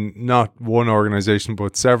in not one organization,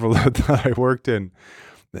 but several that I worked in,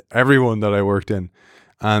 everyone that I worked in.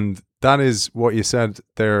 And that is what you said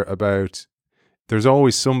there about there's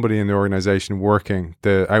always somebody in the organization working,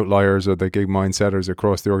 the outliers or the gig mindsetters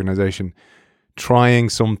across the organization, trying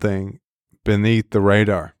something beneath the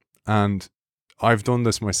radar. And I've done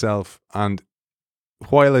this myself. And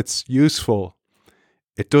while it's useful,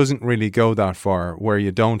 it doesn't really go that far where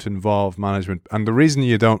you don't involve management. And the reason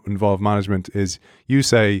you don't involve management is you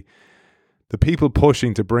say the people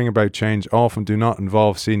pushing to bring about change often do not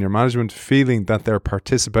involve senior management, feeling that their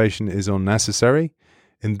participation is unnecessary.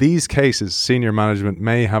 In these cases, senior management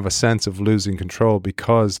may have a sense of losing control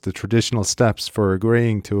because the traditional steps for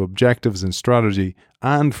agreeing to objectives and strategy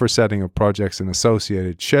and for setting up projects and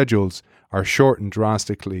associated schedules are shortened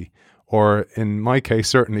drastically, or in my case,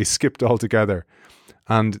 certainly skipped altogether.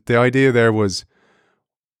 And the idea there was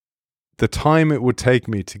the time it would take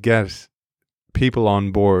me to get people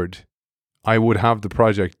on board, I would have the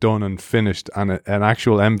project done and finished and an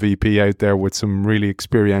actual MVP out there with some really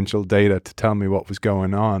experiential data to tell me what was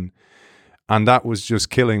going on. And that was just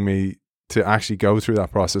killing me to actually go through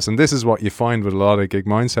that process. And this is what you find with a lot of gig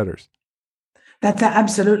mindsetters. That's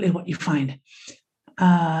absolutely what you find.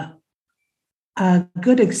 A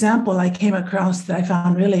good example I came across that I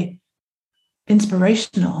found really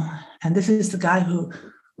inspirational, and this is the guy who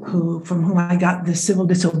from whom I got the civil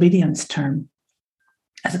disobedience term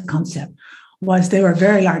as a concept, was they were a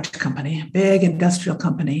very large company, big industrial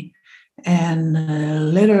company,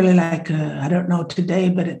 and literally I don't know today,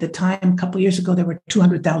 but at the time, a couple of years ago, there were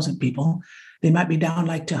 200,000 people. They might be down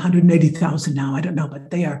to 180,000 now, I don't know,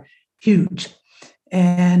 but they are huge.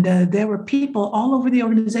 And there were people all over the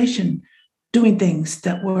organization doing things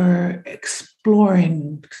that were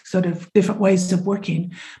exploring sort of different ways of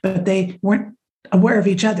working, but they weren't aware of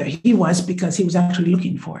each other. He was, because he was actually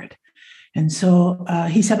looking for it. And so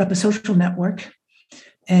he set up a social network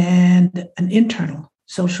and an internal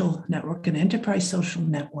social network, an enterprise social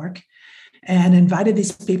network, and invited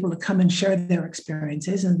these people to come and share their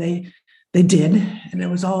experiences. And they did, and it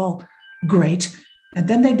was all great. And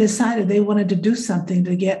then they decided they wanted to do something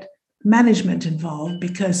to get management involved,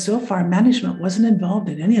 because so far management wasn't involved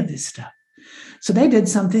in any of this stuff. So they did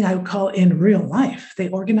something I would call in real life. They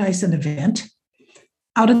organized an event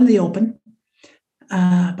out in the open,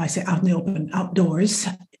 by say out in the open, outdoors,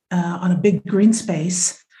 on a big green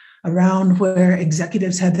space, around where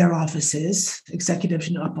executives had their offices,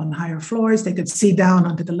 executives up on higher floors. They could see down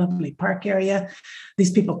onto the lovely park area.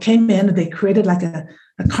 These people came in and they created like a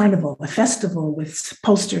carnival, a festival with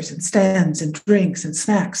posters and stands and drinks and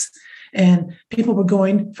snacks. And people were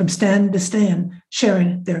going from stand to stand,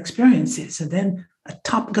 sharing their experiences. And then a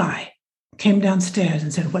top guy came downstairs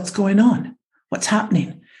and said, "What's going on? What's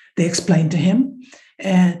happening?" They explained to him.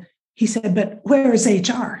 And he said, "But where is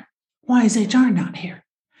HR? Why is HR not here?"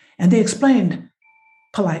 And they explained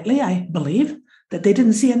politely, I believe, that they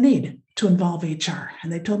didn't see a need to involve HR.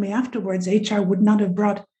 And they told me afterwards, HR would not have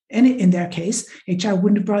brought any, in their case, HR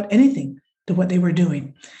wouldn't have brought anything to what they were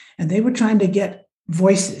doing. And they were trying to get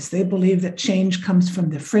voices. They believe that change comes from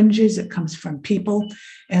the fringes, it comes from people,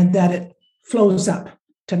 and that it flows up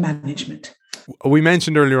to management. We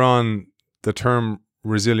mentioned earlier on the term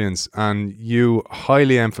resilience, and you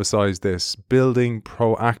highly emphasize this, building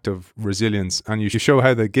proactive resilience. And you show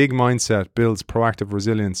how the gig mindset builds proactive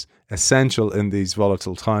resilience, essential in these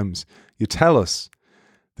volatile times. You tell us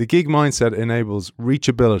the gig mindset enables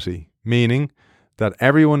reachability, meaning that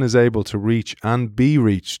everyone is able to reach and be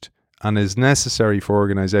reached, and is necessary for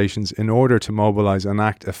organizations in order to mobilize and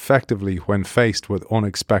act effectively when faced with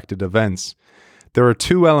unexpected events. There are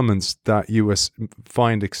two elements that you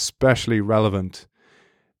find especially relevant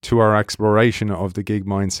to our exploration of the gig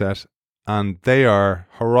mindset, and they are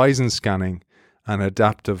horizon scanning and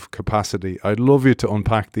adaptive capacity. I'd love you to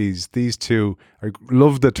unpack these two. I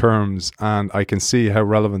love the terms, and I can see how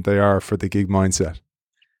relevant they are for the gig mindset.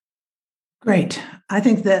 Great. I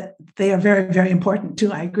think that they are very, very important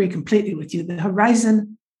too. I agree completely with you. The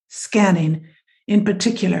horizon scanning in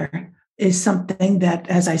particular is something that,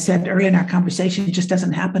 as I said earlier in our conversation, just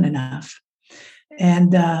doesn't happen enough.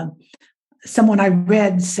 And someone I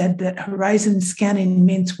read said that horizon scanning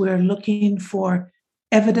means we're looking for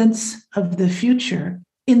evidence of the future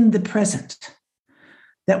in the present,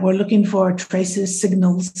 that we're looking for traces,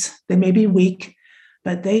 signals. They may be weak,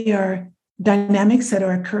 but they are dynamics that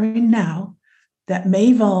are occurring now that may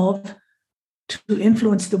evolve to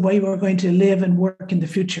influence the way we're going to live and work in the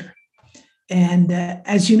future. And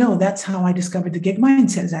as you know, that's how I discovered the gig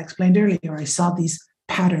mindset, as I explained earlier. I saw these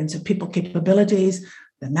patterns of people capabilities,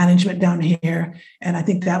 the management down here. And I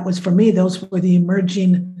think that was, for me, those were the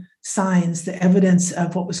emerging signs, the evidence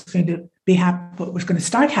of what was going to be what was going to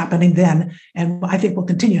start happening then, and I think will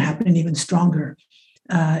continue happening even stronger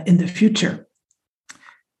in the future.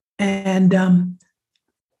 And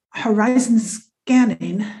horizon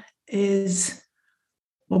scanning is,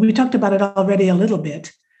 well, we talked about it already a little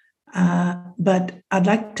bit, but I'd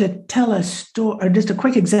like to tell a story, or just a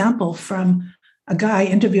quick example from a guy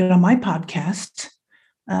interviewed on my podcast.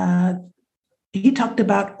 He talked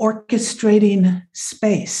about orchestrating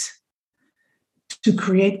space to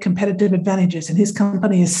create competitive advantages. And his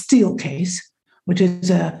company is Steelcase, which is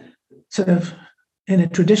a sort of, in a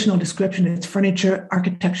traditional description, it's furniture,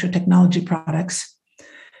 architecture, technology products.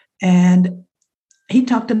 And he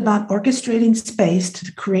talked about orchestrating space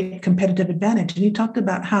to create competitive advantage. And he talked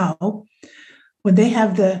about how when they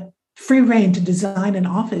have the free rein to design an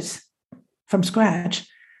office from scratch,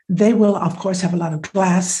 they will, of course, have a lot of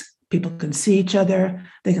glass. People can see each other.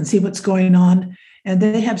 They can see what's going on. And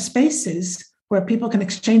they have spaces where people can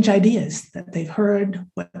exchange ideas that they've heard,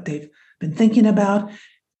 what they've been thinking about,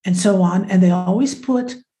 and so on. And they always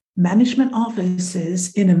put management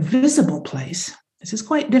offices in a visible place. This is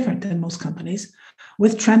quite different than most companies,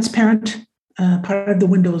 with transparent, part of the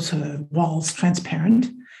windows, walls transparent.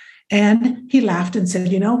 And he laughed and said,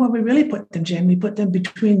 "You know where we really put them, Jim? We put them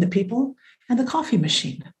between the people and the coffee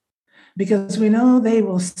machine, because we know they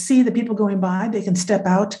will see the people going by. They can step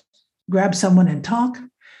out, grab someone and talk.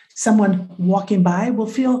 Someone walking by will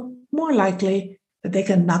feel more likely that they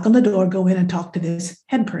can knock on the door, go in and talk to this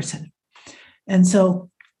head person." And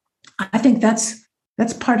so I think that's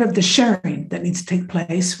part of the sharing that needs to take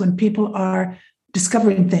place when people are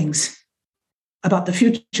discovering things about the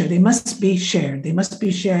future. They must be shared. They must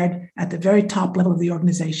be shared at the very top level of the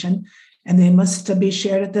organization, and they must be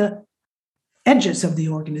shared at the edges of the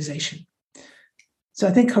organization. So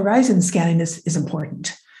I think horizon scanning is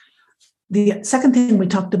important. The second thing we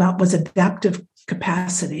talked about was adaptive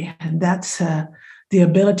capacity, and that's the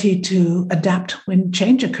ability to adapt when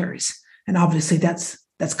change occurs. And obviously that's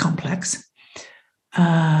complex.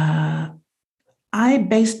 I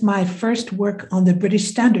based my first work on the British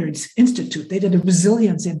Standards Institute. They did a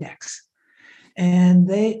resilience index, and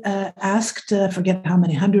they asked, forget how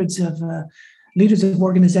many hundreds of leaders of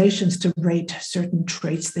organizations to rate certain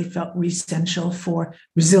traits they felt were essential for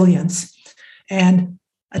resilience. And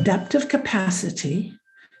adaptive capacity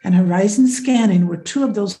and horizon scanning were two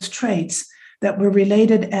of those traits that were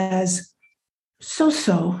related as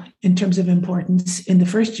so-so in terms of importance in the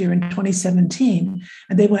first year in 2017,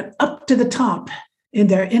 and they went up to the top in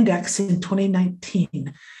their index in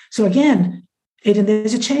 2019. So again,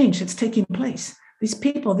 there's a change that's taking place. These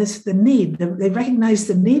people, they recognize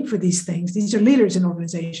the need for these things. These are leaders in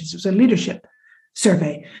organizations. It was a leadership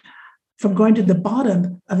survey. From going to the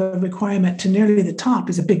bottom of a requirement to nearly the top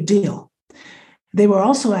is a big deal. They were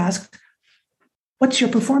also asked, what's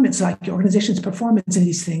your performance like, your organization's performance in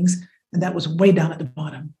these things? And that was way down at the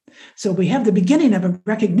bottom. So we have the beginning of a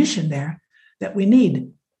recognition there that we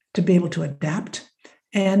need to be able to adapt.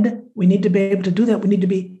 And we need to be able to do that. We need to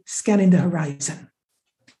be scanning the horizon.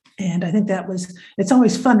 And I think it's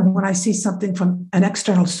always fun when I see something from an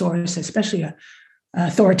external source, especially an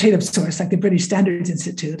authoritative source like the British Standards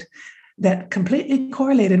Institute, that completely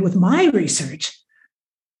correlated with my research.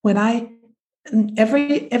 When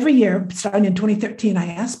every year, starting in 2013, I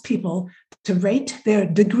asked people to rate their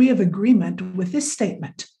degree of agreement with this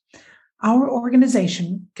statement: our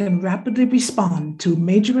organization can rapidly respond to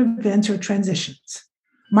major events or transitions,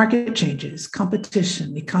 market changes,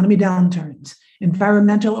 competition, economy downturns,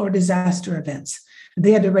 environmental or disaster events.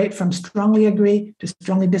 They had to rate from strongly agree to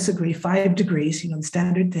strongly disagree, 5 degrees, the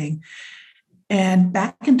standard thing. And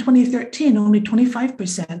back in 2013, only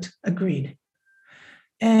 25% agreed.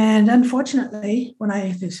 And unfortunately, when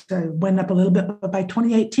I went up a little bit, but by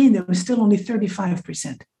 2018, there was still only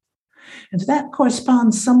 35%. And so that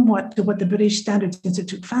corresponds somewhat to what the British Standards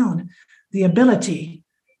Institute found: the ability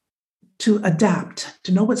to adapt,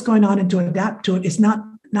 to know what's going on and to adapt to it is not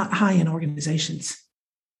high in organizations.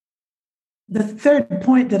 The third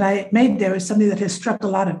point that I made there is something that has struck a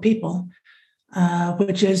lot of people,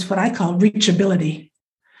 which is what I call reachability.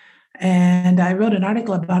 And I wrote an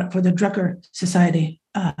article about it for the Drucker Society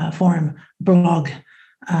forum blog,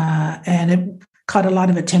 and it caught a lot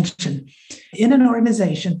of attention. In an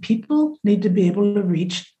organization, people need to be able to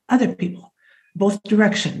reach other people, both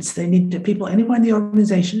directions. Anyone in the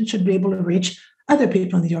organization should be able to reach other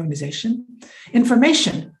people in the organization.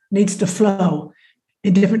 Information needs to flow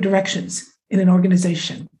in different directions in an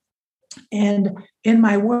organization. And in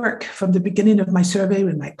my work, from the beginning of my survey,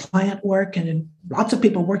 with my client work, and in lots of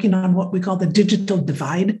people working on what we call the digital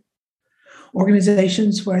divide,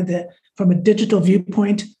 organizations where from a digital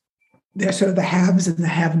viewpoint, they're sort of the haves and the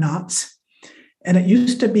have-nots. And it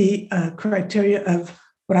used to be a criteria of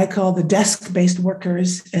what I call the desk-based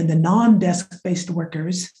workers and the non-desk-based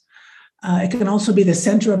workers. It can also be the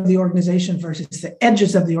center of the organization versus the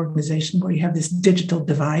edges of the organization, where you have this digital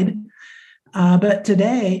divide. But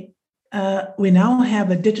today, we now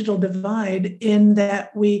have a digital divide in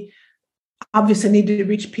that we obviously need to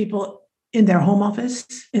reach people in their home office,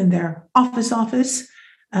 in their office,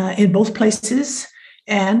 in both places,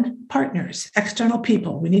 and partners, external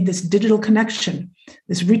people. We need this digital connection,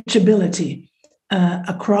 this reachability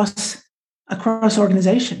across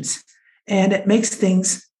organizations, and it makes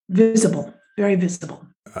things visible, very visible.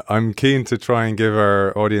 I'm keen to try and give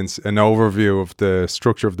our audience an overview of the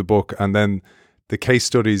structure of the book, and then the case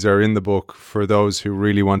studies are in the book for those who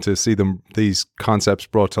really want to see these concepts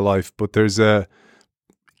brought to life. But there's a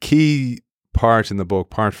key part in the book,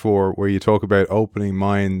 part 4, where you talk about opening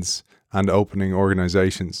minds and opening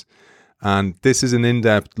organizations. And this is an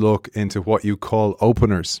in-depth look into what you call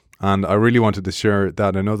openers. And I really wanted to share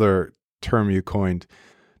that another term you coined.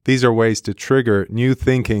 These are ways to trigger new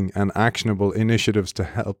thinking and actionable initiatives to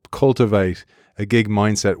help cultivate a gig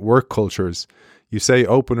mindset work cultures. You say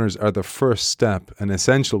openers are the first step, an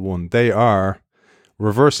essential one. They are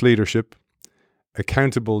reverse leadership,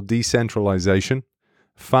 accountable decentralization,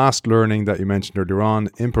 fast learning that you mentioned earlier on,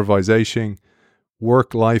 improvisation,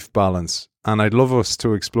 work-life balance. And I'd love us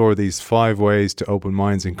to explore these 5 ways to open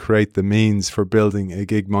minds and create the means for building a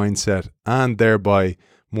gig mindset and thereby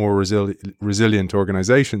more resilient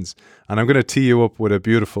organizations. And I'm going to tee you up with a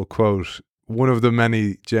beautiful quote, one of the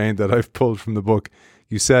many, Jane, that I've pulled from the book.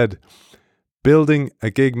 You said, building a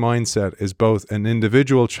gig mindset is both an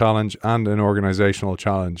individual challenge and an organizational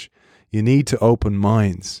challenge. You need to open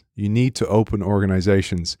minds. You need to open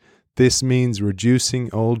organizations. This means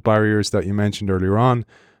reducing old barriers that you mentioned earlier on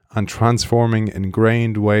and transforming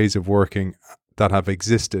ingrained ways of working that have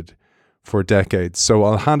existed for decades. So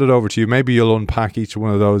I'll hand it over to you. Maybe you'll unpack each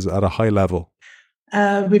one of those at a high level.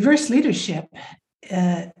 Reverse leadership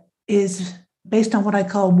is based on what I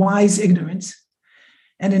call wise ignorance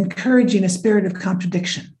and encouraging a spirit of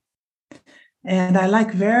contradiction. And I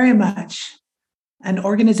like very much an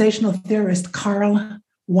organizational theorist, Carl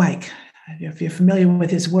Weick, if you're familiar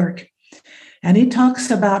with his work. And he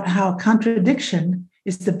talks about how contradiction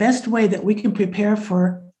is the best way that we can prepare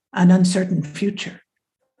for an uncertain future.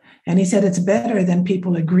 And he said it's better than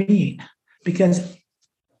people agreeing, because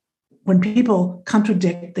when people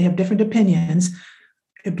contradict, they have different opinions,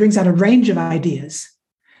 it brings out a range of ideas.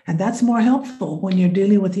 And that's more helpful when you're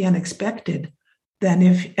dealing with the unexpected than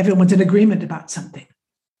if everyone's in agreement about something.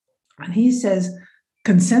 And he says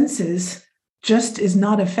consensus just is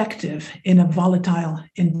not effective in a volatile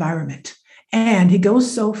environment. And he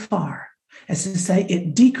goes so far as to say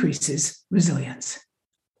it decreases resilience.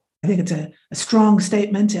 I think it's a strong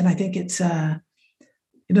statement, and I think it's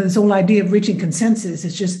this whole idea of reaching consensus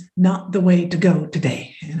is just not the way to go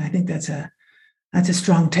today. And I think that's a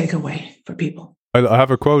strong takeaway for people. I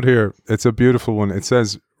have a quote here. It's a beautiful one. It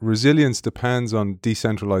says, "Resilience depends on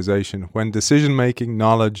decentralization. When decision-making,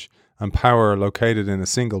 knowledge, and power are located in a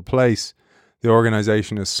single place, the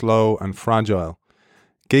organization is slow and fragile.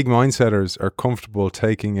 Gig mindsetters are comfortable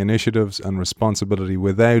taking initiatives and responsibility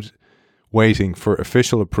without waiting for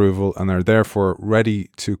official approval and are therefore ready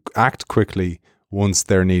to act quickly once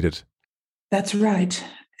they're needed." That's right.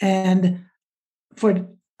 And for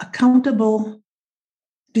accountable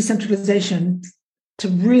decentralization to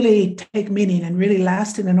really take meaning and really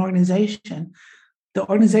last in an organization, the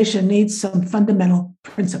organization needs some fundamental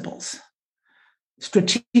principles,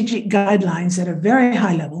 strategic guidelines that are very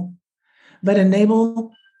high level, but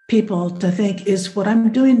enable people to think, is what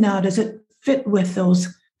I'm doing now, does it fit with those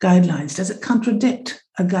guidelines? Does it contradict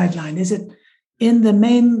a guideline? Is it in the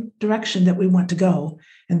main direction that we want to go?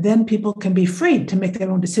 And then people can be freed to make their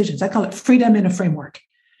own decisions. I call it freedom in a framework.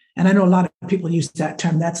 And I know a lot of people use that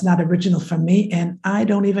term. That's not original from me, and I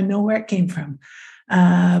don't even know where it came from.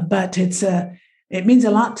 But it means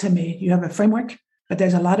a lot to me. You have a framework, but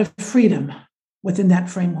there's a lot of freedom within that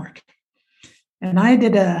framework. And I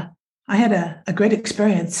had a great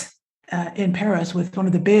experience in Paris with one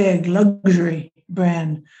of the big luxury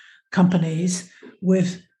brand companies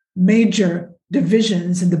with major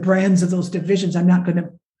divisions, and the brands of those divisions, I'm not going to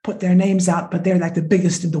put their names out, but they're like the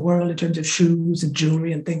biggest in the world in terms of shoes and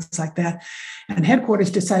jewelry and things like that. And headquarters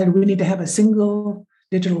decided we need to have a single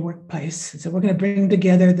digital workplace. So we're going to bring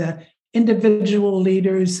together the individual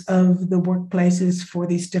leaders of the workplaces for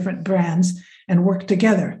these different brands and work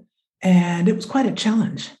together. And it was quite a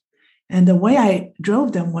challenge. And the way I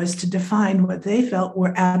drove them was to define what they felt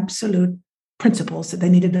were absolute principles that they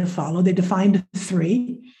needed to follow. They defined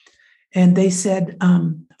 3, and they said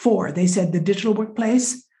 4. They said the digital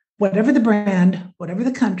workplace, whatever the brand, whatever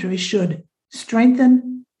the country, should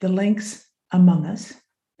strengthen the links among us,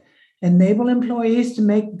 enable employees to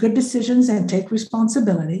make good decisions and take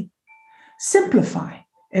responsibility, simplify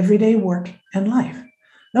everyday work and life.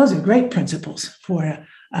 Those are great principles for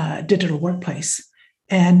a digital workplace.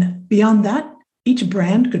 And beyond that, each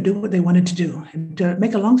brand could do what they wanted to do. And to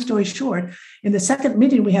make a long story short, in the second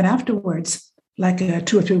meeting we had afterwards, like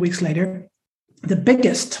 2 or 3 weeks later, the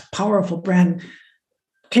biggest powerful brand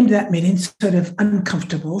came to that meeting sort of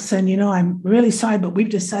uncomfortable, saying, I'm really sorry, but we've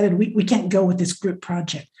decided we can't go with this group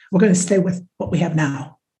project. We're going to stay with what we have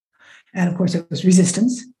now. And of course, it was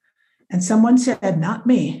resistance. And someone said, not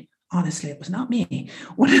me. Honestly, it was not me.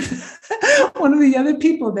 One of the other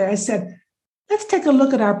people there said, let's take a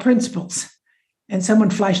look at our principles. And someone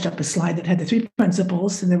flashed up a slide that had the 3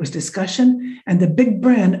 principles, and there was discussion, and the big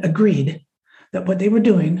brand agreed that what they were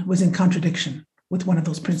doing was in contradiction with one of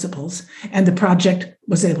those principles, and the project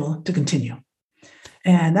was able to continue.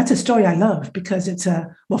 And that's a story I love, because it's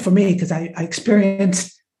for me, because I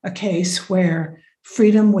experienced a case where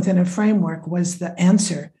freedom within a framework was the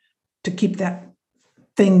answer to keep that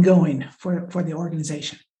thing going for the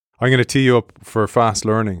organization. I'm going to tee you up for fast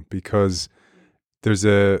learning, because there's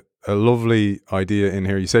a lovely idea in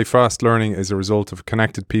here. You say fast learning is a result of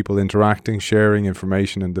connected people interacting, sharing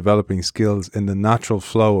information, and developing skills in the natural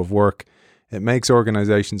flow of work. It makes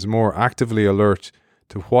organizations more actively alert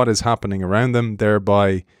to what is happening around them,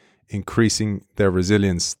 thereby increasing their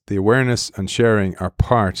resilience. The awareness and sharing are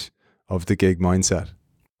part of the gig mindset.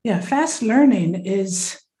 Yeah, fast learning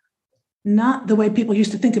is not the way people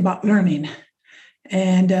used to think about learning.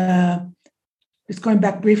 And just going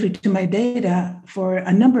back briefly to my data, for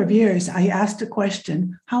a number of years, I asked the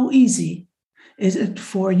question, how easy is it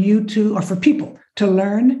for you to, or for people to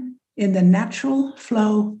learn in the natural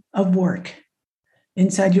flow of work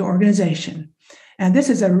inside your organization? And this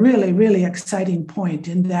is a really, really exciting point,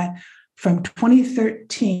 in that from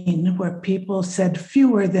 2013, where people said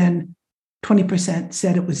fewer than 20%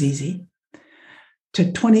 said it was easy,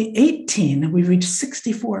 to 2018, we reached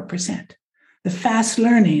 64%. The fast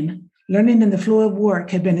learning in the flow of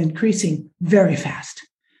work had been increasing very fast.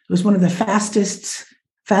 It was one of the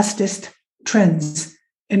fastest trends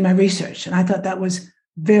in my research. And I thought that was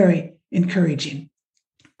very encouraging.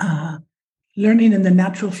 learning in the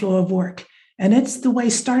natural flow of work. And it's the way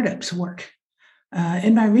startups work.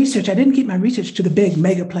 In my research, I didn't keep my research to the big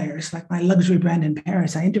mega players like my luxury brand in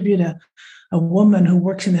Paris. I interviewed a woman who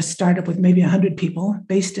works in a startup with maybe 100 people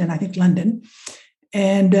based in, I think, London.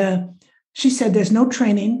 And she said, there's no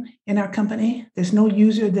training in our company. There's no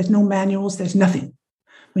user, there's no manuals, there's nothing.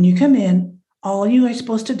 When you come in, all you are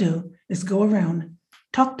supposed to do is go around,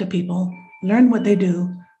 talk to people, learn what they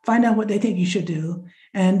do, find out what they think you should do,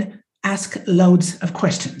 and ask loads of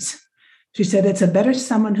questions. She said, it's a better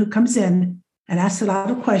someone who comes in and asks a lot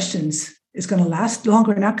of questions is going to last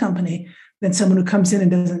longer in our company than someone who comes in and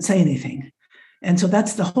doesn't say anything. And so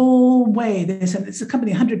that's the whole way. It's a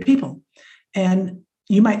company, 100 people. And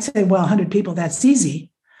you might say, well, 100 people, that's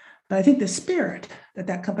easy. But I think the spirit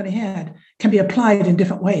that company had can be applied in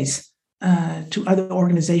different ways to other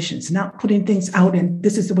organizations, not putting things out and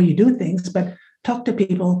this is the way you do things, but talk to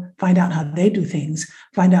people, find out how they do things,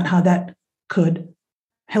 find out how that could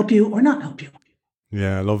help you or not help you.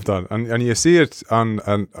 Yeah, I love that. And you see it on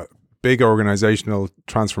big organizational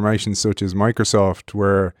transformations such as Microsoft,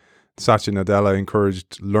 where Satya Nadella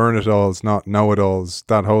encouraged learn-it-alls, not know-it-alls.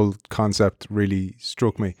 That whole concept really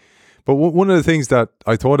struck me. But one of the things that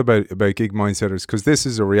I thought about gig mindsetters, because this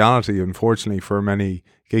is a reality, unfortunately, for many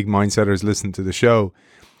gig mindsetters listening to the show,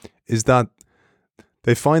 is that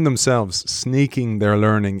they find themselves sneaking their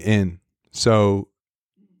learning in. So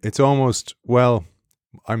it's almost, well,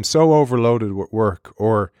 I'm so overloaded with work,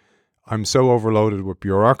 or I'm so overloaded with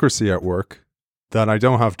bureaucracy at work that I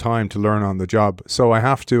don't have time to learn on the job. So I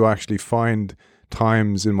have to actually find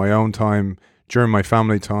times in my own time, during my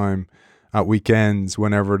family time, at weekends,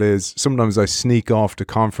 whenever it is. Sometimes I sneak off to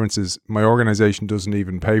conferences. My organization doesn't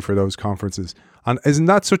even pay for those conferences. And isn't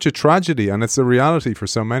that such a tragedy? And it's a reality for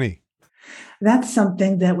so many. That's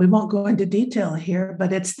something that we won't go into detail here,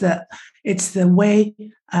 but it's the way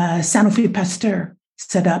Sanofi Pasteur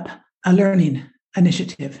set up a learning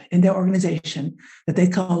initiative in their organization that they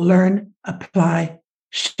call Learn, Apply,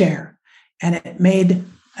 Share. And it made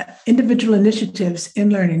individual initiatives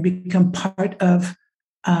in learning become part of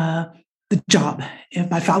the job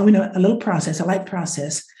by following a little process, a light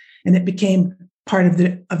process, and it became part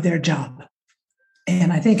of their job.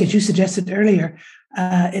 And I think, as you suggested earlier,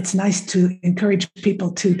 it's nice to encourage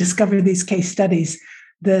people to discover these case studies.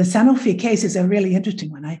 The Sanofi case is a really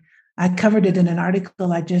interesting one. I covered it in an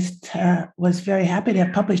article I just was very happy to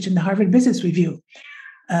have published in the Harvard Business Review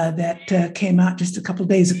that came out just a couple of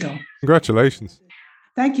days ago. Congratulations.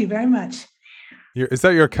 Thank you very much. Is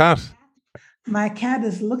that your cat? My cat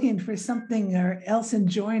is looking for something or else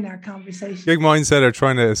enjoying our conversation. Gig mindsetter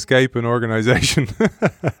trying to escape an organization.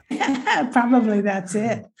 Probably that's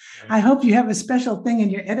it. I hope you have a special thing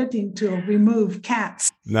in your editing tool, remove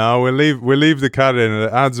cats. No, we'll leave the cat in.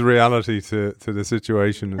 It adds reality to the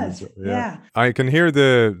situation. Yes, yeah. I can hear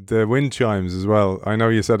the wind chimes as well. I know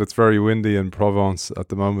you said it's very windy in Provence at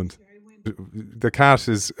the moment. The cat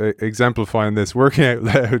is exemplifying this. Working out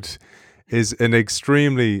loud is an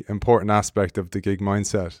extremely important aspect of the gig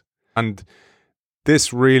mindset. And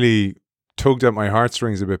this really tugged at my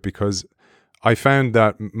heartstrings a bit, because I found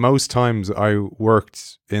that most times I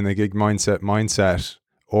worked in a gig mindset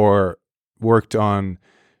or worked on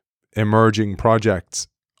emerging projects,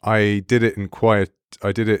 I did it in quiet.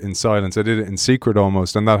 I did it in silence. I did it in secret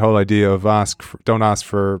almost. And that whole idea of don't ask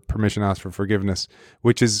for permission, ask for forgiveness,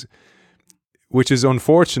 which is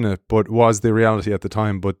unfortunate, but was the reality at the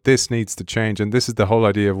time. But this needs to change. And this is the whole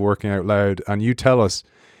idea of working out loud. And you tell us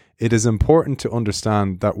it is important to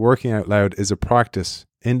understand that working out loud is a practice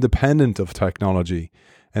independent of technology.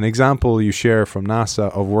 An example you share from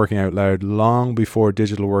NASA of working out loud long before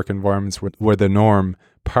digital work environments were the norm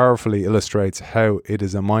powerfully illustrates how it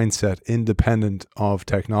is a mindset independent of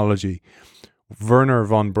technology. Wernher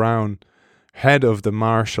von Braun, head of the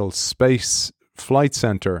Marshall Space Flight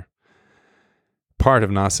Center, part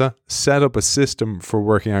of NASA, set up a system for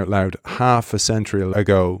working out loud half a century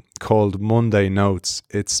ago called Monday Notes.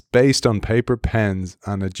 It's based on paper, pens,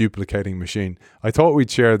 and a duplicating machine. I thought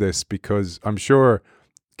we'd share this because I'm sure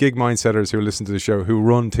gig mindsetters who listen to the show, who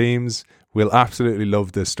run teams, will absolutely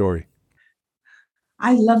love this story.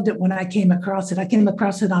 I loved it when I came across it. I came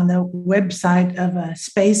across it on the website of a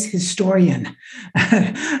space historian,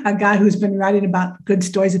 a guy who's been writing about good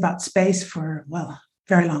stories about space for,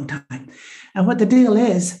 very long time. And what the deal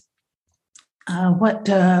is, what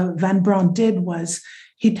Van Braun did was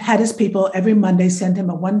he had his people every Monday send him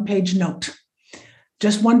a one-page note,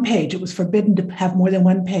 just one page. It was forbidden to have more than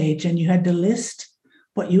one page. And you had to list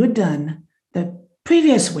what you had done the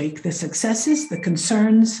previous week, the successes, the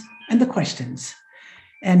concerns, and the questions.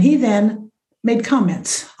 And he then made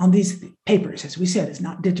comments on these papers. As we said, it's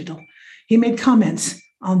not digital. he made comments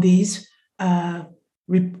on these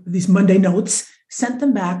Monday notes, sent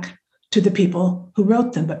them back to the people who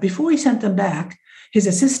wrote them. But before he sent them back, his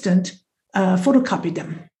assistant photocopied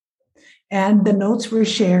them. And the notes were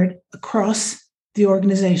shared across the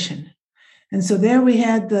organization. And so there we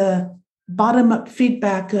had the bottom-up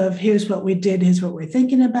feedback of here's what we did, here's what we're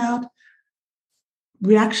thinking about.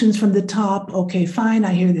 Reactions from the top, okay, fine,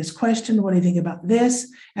 I hear this question, what do you think about this?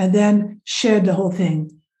 And then shared the whole thing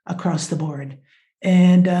across the board.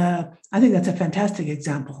 And I think that's a fantastic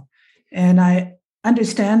example. And I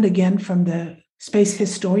understand, again, from the Space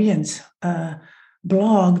Historians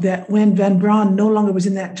blog that when Van Braun no longer was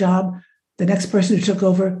in that job, the next person who took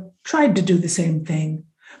over tried to do the same thing,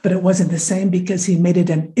 but it wasn't the same because he made it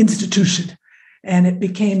an institution. And it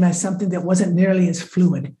became something that wasn't nearly as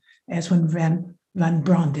fluid as when Van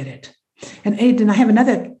Braun did it. And Aidan, I have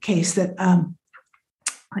another case that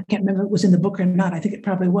I can't remember if it was in the book or not. I think it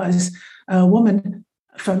probably was. A woman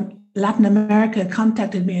from Latin America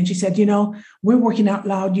contacted me and she said, we're working out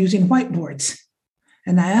loud using whiteboards.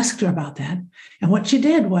 And I asked her about that. And what she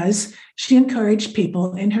did was she encouraged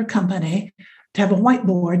people in her company to have a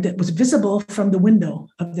whiteboard that was visible from the window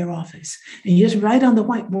of their office. And you just write on the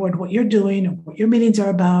whiteboard what you're doing or what your meetings are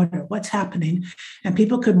about or what's happening. And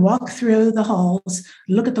people could walk through the halls,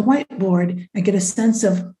 look at the whiteboard and get a sense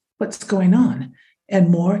of what's going on. And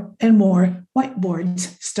more whiteboards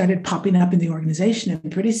started popping up in the organization.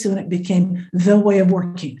 And pretty soon it became the way of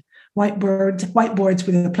working. Whiteboards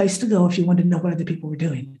were the place to go if you wanted to know what other people were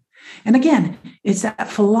doing. And again, it's that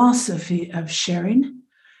philosophy of sharing.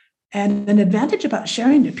 And an advantage about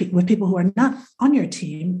sharing with people who are not on your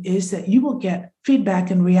team is that you will get feedback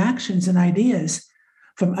and reactions and ideas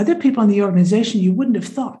from other people in the organization you wouldn't have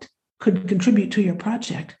thought could contribute to your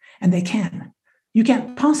project, and they can. You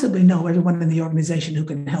can't possibly know everyone in the organization who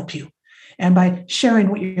can help you. And by sharing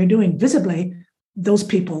what you're doing visibly, those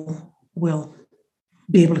people will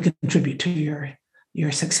be able to contribute to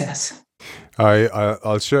your success.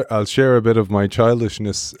 I'll share a bit of my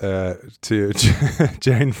childishness to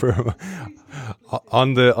Jane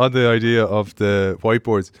on the idea of the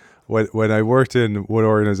whiteboards. When I worked in one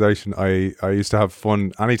organization, I used to have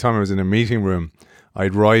fun. Anytime I was in a meeting room,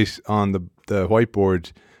 I'd write on the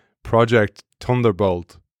whiteboard Project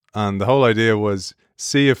Thunderbolt, and the whole idea was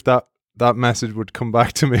see if that message would come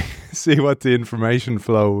back to me, see what the information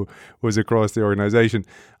flow was across the organization.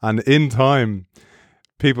 And in time,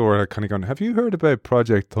 people were kind of going, have you heard about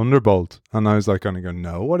Project Thunderbolt? And I was like kind of going,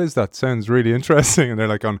 no, what is that? Sounds really interesting. And they're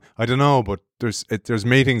like, I don't know, but there's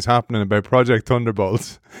meetings happening about Project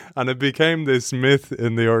Thunderbolt. And it became this myth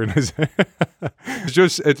in the organization.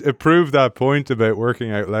 It proved that point about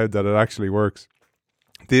working out loud, that it actually works.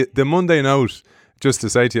 The Monday note, just to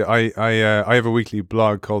say to you, I have a weekly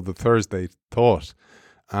blog called The Thursday Thought.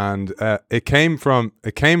 And it came from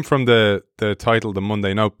the title, The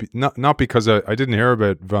Monday Note, not because I didn't hear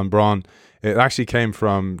about Van Braun. It actually came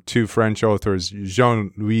from two French authors,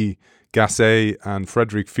 Jean-Louis Gasset and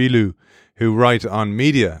Frédéric Filou, who write on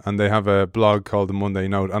media, and they have a blog called The Monday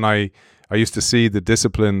Note. And I used to see the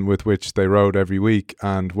discipline with which they wrote every week.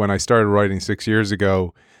 And when I started writing 6 years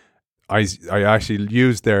ago, I actually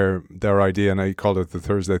used their idea and I called it The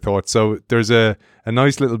Thursday Thought. So there's a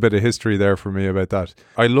nice little bit of history there for me about that.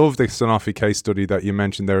 I love the Sanofi case study that you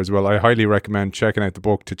mentioned there as well. I highly recommend checking out the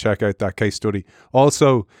book to check out that case study.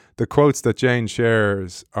 Also, the quotes that Jane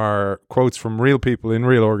shares are quotes from real people in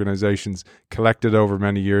real organizations collected over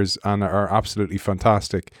many years and are absolutely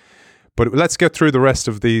fantastic. But let's get through the rest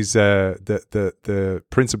of these the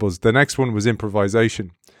principles. The next one was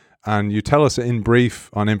improvisation. And you tell us in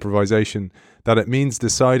brief on improvisation that it means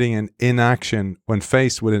deciding an inaction when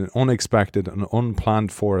faced with an unexpected and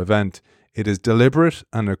unplanned for event. It is deliberate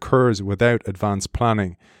and occurs without advanced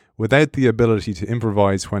planning. Without the ability to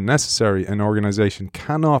improvise when necessary, an organization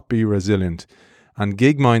cannot be resilient. And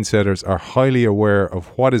gig mindsetters are highly aware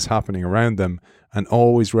of what is happening around them and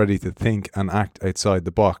always ready to think and act outside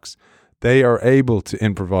the box. They are able to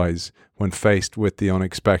improvise when faced with the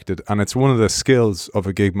unexpected, and it's one of the skills of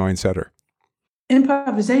a gig mindsetter.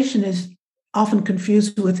 Improvisation is often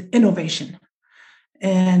confused with innovation,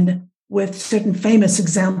 and with certain famous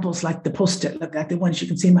examples like the Post-it, like the ones you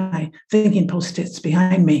can see my thinking Post-its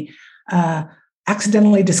behind me,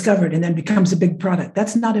 accidentally discovered and then becomes a big product.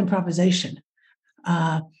 That's not improvisation.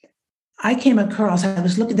 I came across, I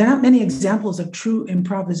was looking, there are not many examples of true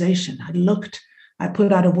improvisation. I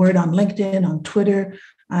put out a word on LinkedIn, on Twitter.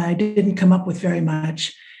 I didn't come up with very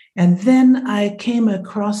much. And then I came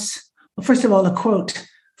across, well, first of all, a quote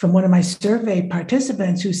from one of my survey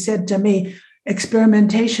participants who said to me,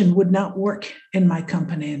 experimentation would not work in my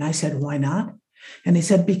company. And I said, why not? And he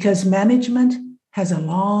said, because management has a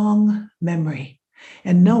long memory,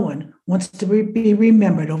 and no one wants to be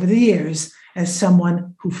remembered over the years as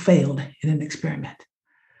someone who failed in an experiment.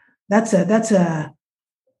 That's a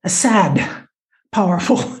sad,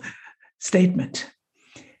 powerful statement.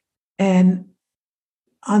 And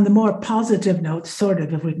on the more positive note, sort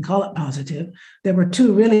of, if we can call it positive, there were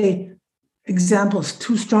two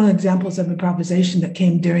strong examples of improvisation that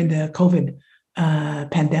came during the COVID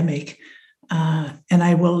pandemic. And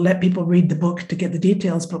I will let people read the book to get the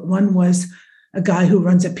details, but one was a guy who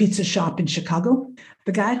runs a pizza shop in Chicago,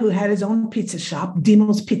 the guy who had his own pizza shop,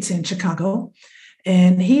 Dimo's Pizza in Chicago,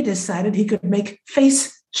 and he decided he could make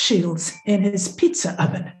face shields in his pizza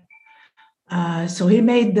oven. So he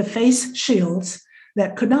made the face shields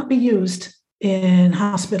that could not be used in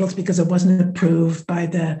hospitals because it wasn't approved by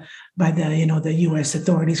the U.S.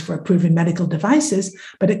 authorities for approving medical devices,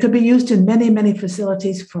 but it could be used in many, many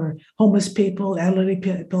facilities for homeless people, elderly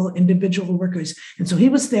people, individual workers. And so he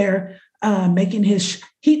was there making his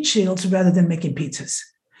heat shields rather than making pizzas.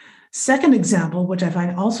 Second example, which I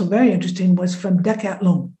find also very interesting, was from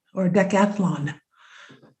Decathlon,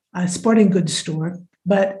 a sporting goods store.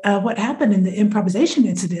 But what happened in the improvisation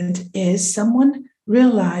incident is someone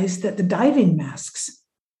realized that the diving masks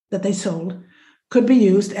that they sold could be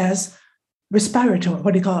used as respirators.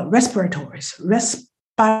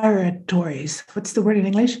 What's the word in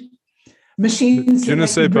English? Machines that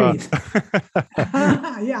make you breathe.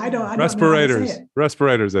 Yeah, I don't Respirators. Know how to say it.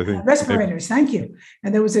 Respirators, I think. Respirators, thank you.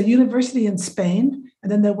 And there was a university in Spain,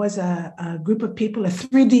 and then there was a group of people, a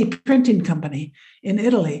 3D printing company in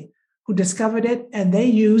Italy, who discovered it, and they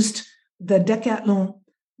used the Decathlon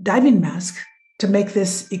diving mask to make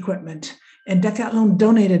this equipment. And Decathlon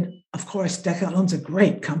donated, of course, Decathlon's a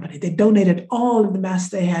great company. They donated all of the masks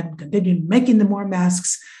they had and continued making the more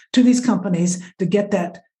masks to these companies to get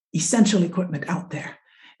that essential equipment out there.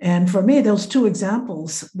 And for me, those two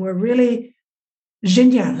examples were really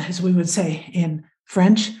génial, as we would say in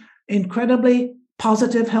French, incredibly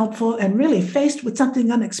positive, helpful, and really faced with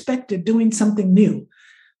something unexpected, doing something new.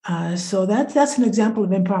 So that's an example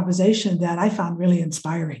of improvisation that I found really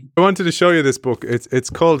inspiring. I wanted to show you this book. It's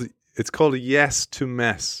called Yes to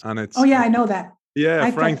Mess, and it's I know that.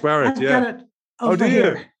 Frank Barrett. Got it over do you?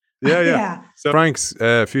 here. Yeah. So Frank's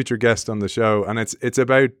future guest on the show, and it's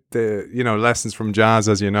about the lessons from jazz,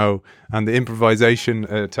 as you know, and the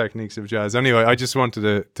improvisation techniques of jazz. Anyway, I just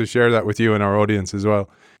wanted to share that with you and our audience as well.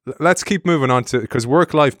 Let's keep moving on because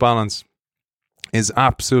work-life balance is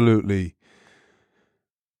absolutely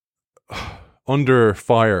under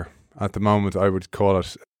fire at the moment, I would call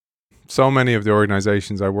it. So many of the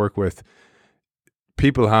organizations I work with,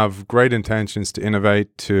 people have great intentions to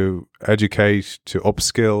innovate, to educate, to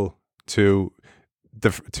upskill, to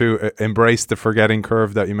embrace the forgetting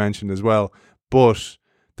curve that you mentioned as well, but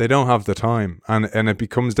they don't have the time, and it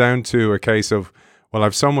becomes down to a case of, well,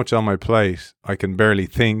 I've so much on my plate, I can barely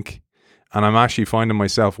think, and I'm actually finding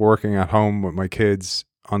myself working at home with my kids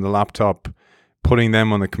on the laptop, putting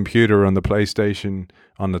them on the computer, on the PlayStation,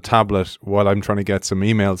 on the tablet, while I'm trying to get some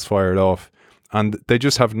emails fired off. And they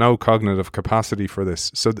just have no cognitive capacity for this.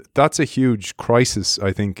 So that's a huge crisis,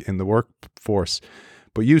 I think, in the workforce.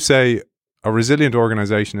 But you say a resilient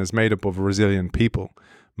organization is made up of resilient people,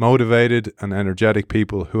 motivated and energetic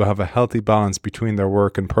people who have a healthy balance between their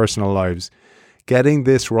work and personal lives. Getting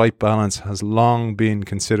this right balance has long been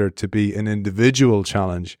considered to be an individual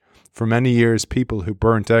challenge. For many years, people who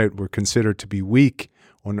burnt out were considered to be weak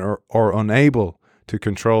or unable to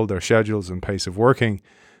control their schedules and pace of working.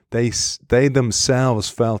 They themselves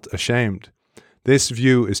felt ashamed. This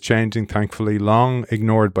view is changing, thankfully, long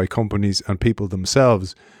ignored by companies and people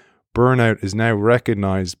themselves. Burnout is now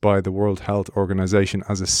recognized by the World Health Organization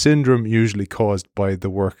as a syndrome usually caused by the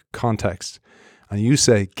work context. And you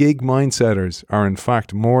say gig mindsetters are in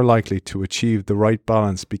fact more likely to achieve the right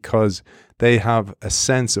balance because they have a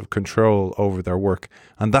sense of control over their work.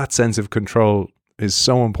 And that sense of control is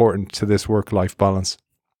so important to this work-life balance.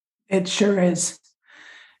 It sure is.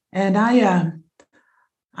 And I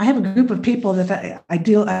have a group of people that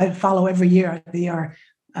I follow every year. They are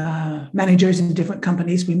managers in different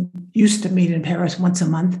companies. We used to meet in Paris once a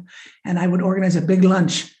month, and I would organize a big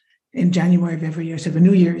lunch in January of every year, so the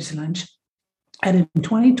New Year's lunch. And in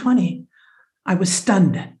 2020, I was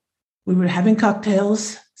stunned. We were having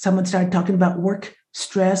cocktails. Someone started talking about work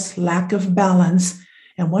stress, lack of balance.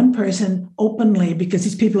 And one person openly, because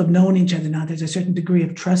these people have known each other now, there's a certain degree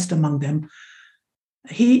of trust among them.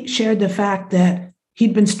 He shared the fact that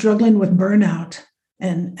he'd been struggling with burnout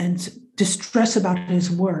and distress about his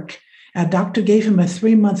work. A doctor gave him a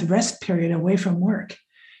 3-month rest period away from work.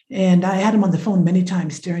 And I had him on the phone many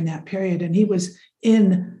times during that period, and he was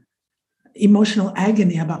in emotional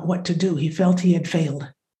agony about what to do. He felt he had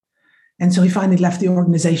failed. And so he finally left the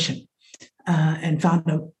organization and found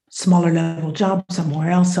a smaller level job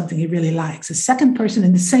somewhere else, something he really likes. A second person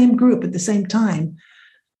in the same group at the same time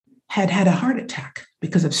had a heart attack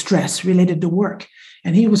because of stress related to work.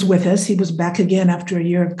 And he was with us. He was back again after a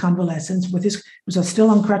year of convalescence was still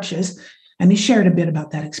on crutches. And he shared a bit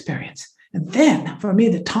about that experience. And then for me,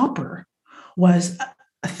 the topper was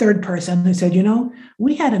a third person who said,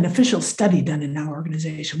 we had an official study done in our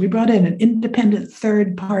organization. We brought in an independent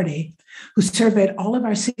third party who surveyed all of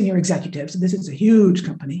our senior executives. This is a huge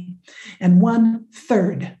company. And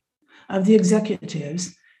 1/3 of the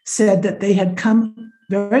executives said that they had come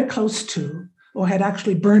very close to or had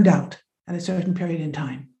actually burned out at a certain period in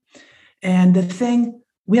time. And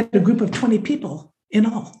we had a group of 20 people in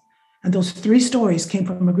all. And those 3 stories came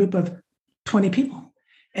from a group of 20 people.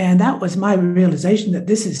 And that was my realization that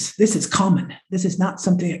this is common. This is not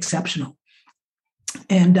something exceptional.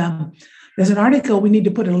 And there's an article, we need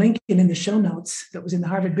to put a link in the show notes, that was in the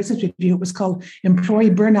Harvard Business Review. It was called Employee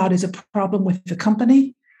Burnout is a Problem with the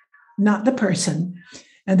Company, Not the Person.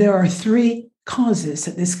 And there are 3 causes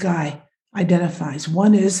that this guy identifies.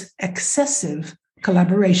 One is excessive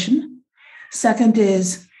collaboration. Second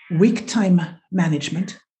is weak time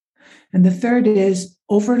management. And the third is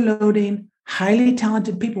overloading highly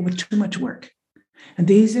talented people with too much work. And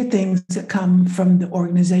these are things that come from the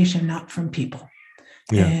organization, not from people.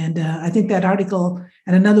 Yeah. And I think that article,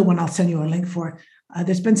 and another one I'll send you a link for,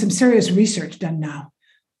 there's been some serious research done now.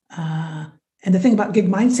 And the thing about gig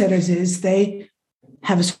mindsetters is they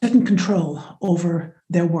have a certain control over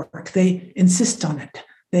their work. They insist on it.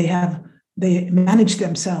 They manage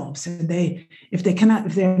themselves. And if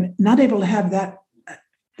they're not able to have that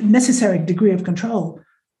necessary degree of control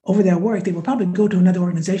over their work, they will probably go to another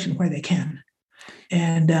organization where they can.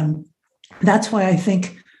 And that's why I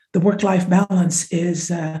think the work-life balance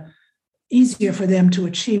is easier for them to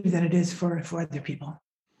achieve than it is for other people.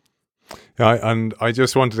 Yeah, and I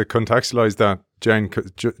just wanted to contextualize that, Jane,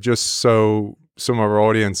 just so some of our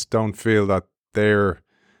audience don't feel that they're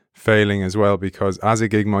failing as well, because as a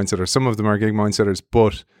gig mindsetter, some of them are gig mindsetters,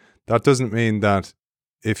 but that doesn't mean that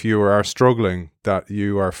if you are struggling that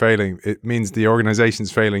you are failing. It means the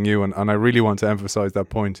organization's failing you, and I really want to emphasize that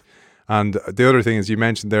point. And the other thing is, you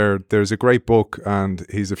mentioned there's a great book, and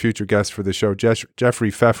he's a future guest for the show,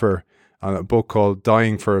 Jeffrey Pfeffer, a book called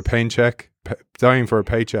Dying for a Paycheck.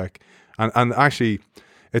 And actually,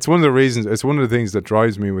 it's one of the things that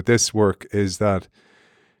drives me with this work is that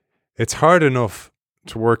it's hard enough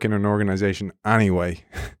to work in an organization anyway.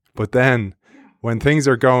 But then when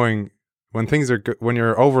you're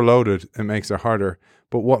overloaded, it makes it harder.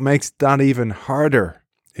 But what makes that even harder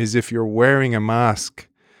is if you're wearing a mask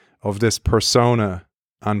of this persona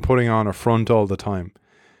and putting on a front all the time.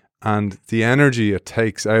 And the energy it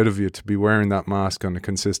takes out of you to be wearing that mask on a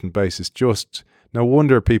consistent basis, just no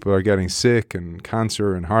wonder people are getting sick and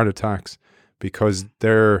cancer and heart attacks, because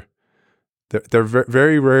they're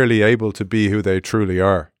very rarely able to be who they truly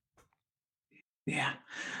are. Yeah,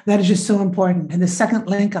 that is just so important. And the second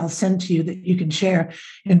link I'll send to you that you can share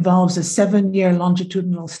involves a 7-year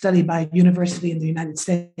longitudinal study by a university in the United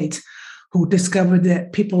States who discovered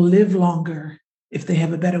that people live longer if they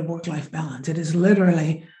have a better work-life balance. It is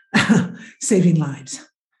literally saving lives.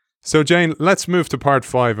 So Jane, let's move to part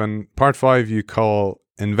 5. And part 5 you call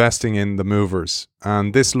investing in the movers.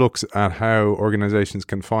 And this looks at how organizations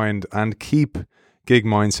can find and keep gig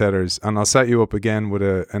mindsetters. And I'll set you up again with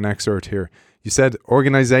an excerpt here. You said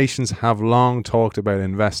organizations have long talked about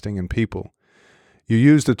investing in people. You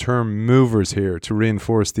use the term movers here to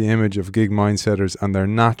reinforce the image of gig mindsetters and their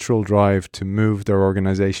natural drive to move their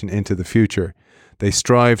organization into the future. They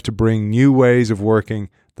strive to bring new ways of working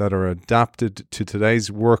that are adapted to today's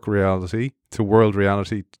work reality, to world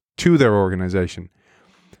reality, to their organization.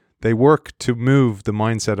 They work to move the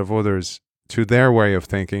mindset of others to their way of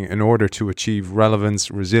thinking in order to achieve relevance,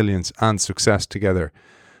 resilience, and success together.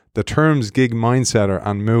 The terms gig mindsetter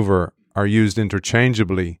and mover are used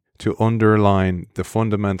interchangeably to underline the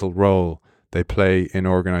fundamental role they play in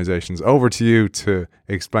organizations. Over to you to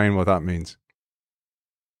explain what that means.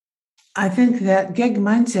 I think that gig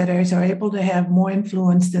mindsetters are able to have more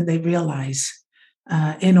influence than they realize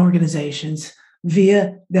in organizations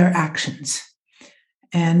via their actions.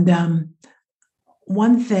 And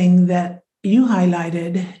one thing that you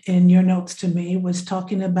highlighted in your notes to me was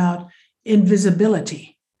talking about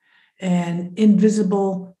invisibility and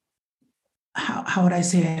invisible, how would I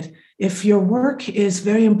say it? If your work is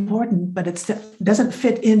very important, but it doesn't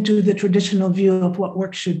fit into the traditional view of what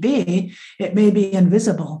work should be, it may be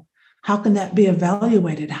invisible. How can that be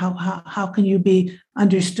evaluated? How can you be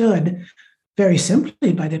understood? Very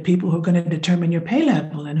simply by the people who are going to determine your pay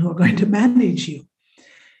level and who are going to manage you.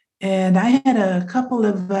 And I had a couple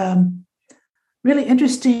of really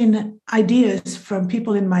interesting ideas from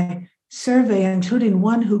people in my survey, including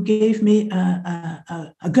one who gave me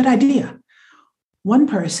a good idea. One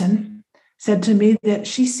person said to me that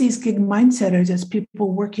she sees gig mindsetters as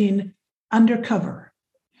people working undercover.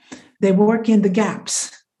 They work in the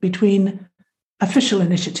gaps between official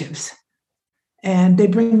initiatives, and they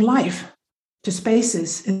bring life to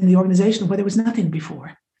spaces in the organization where there was nothing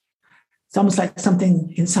before. It's almost like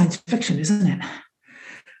something in science fiction, isn't it?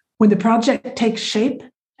 When the project takes shape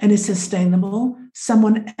and is sustainable,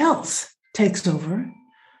 someone else takes over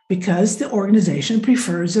because the organization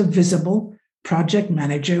prefers a visible project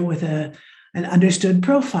manager with an understood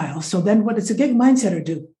profile. So then what does a gig mindsetter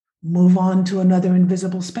do? Move on to another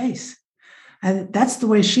invisible space. And that's the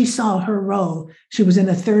way she saw her role. She was in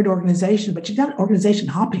a third organization, but she got organization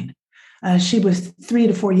hopping. She was 3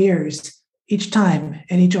 to 4 years each time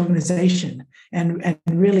in each organization and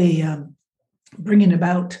really bringing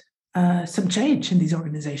about some change in these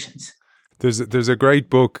organizations. There's a great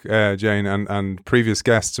book, Jane, and previous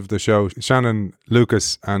guests of the show, Shannon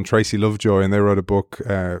Lucas and Tracy Lovejoy, and they wrote a book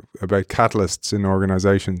about catalysts in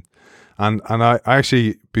organization. And I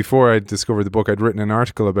actually, before I discovered the book, I'd written an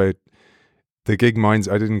article about the gig minds.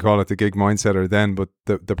 I didn't call it the gig mindsetter then, but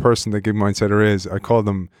the person the gig mindsetter is, I call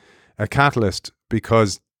them a catalyst,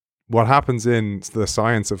 because what happens in the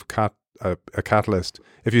science of a catalyst,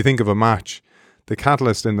 if you think of a match, the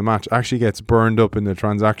catalyst in the match actually gets burned up in the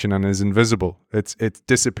transaction and is invisible. It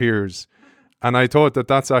disappears. And I thought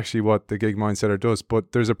that's actually what the gig mindsetter does.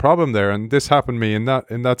 But there's a problem there, and this happened to me in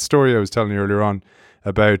that story I was telling you earlier on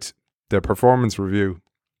about the performance review.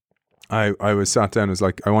 I was sat down, I was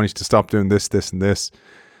like, I want you to stop doing this, this, and this,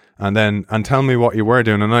 and tell me what you were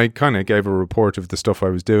doing. And I kind of gave a report of the stuff I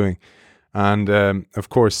was doing. And of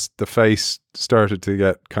course, the face started to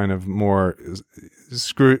get kind of more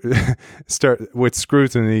with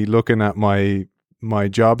scrutiny, looking at my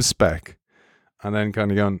job spec, and then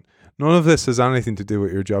kind of going, none of this has anything to do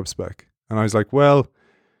with your job spec. And I was like, well,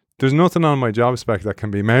 there's nothing on my job spec that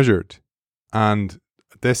can be measured, and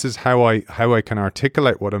this is how I can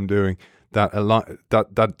articulate what I'm doing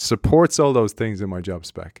that supports all those things in my job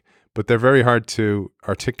spec, but they're very hard to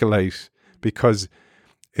articulate because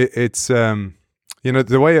it's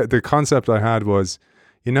the concept I had was,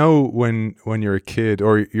 when you're a kid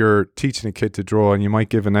or you're teaching a kid to draw, and you might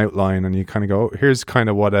give an outline and you kind of go, oh, here's kind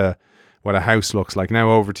of what a house looks like.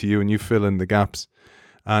 Now over to you, and you fill in the gaps.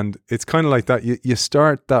 And it's kind of like that. You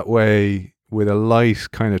start that way with a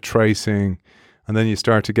light kind of tracing, and then you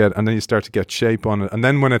start to get shape on it. And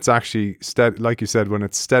then when it's actually steady, like you said, when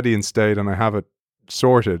it's steady and stayed and I have it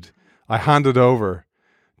sorted, I hand it over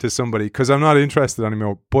to somebody because I'm not interested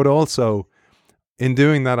anymore. But also in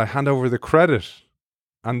doing that, I hand over the credit.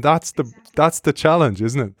 And that's the challenge,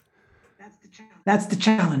 isn't it? That's the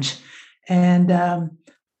challenge. And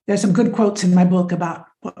there's some good quotes in my book about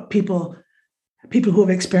what people who have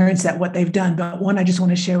experienced that, what they've done. But one I just want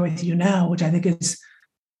to share with you now, which I think is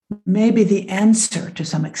maybe the answer to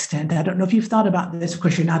some extent. I don't know if you've thought about this. Of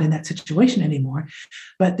course, you're not in that situation anymore.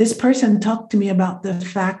 But this person talked to me about the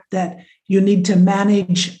fact that you need to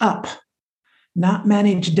manage up, not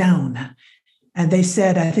manage down. And they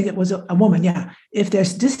said, I think it was a woman, if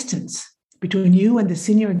there's distance between you and the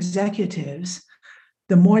senior executives,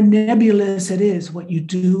 the more nebulous it is what you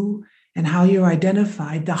do and how you're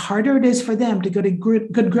identified, the harder it is for them to get a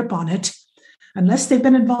good grip on it, unless they've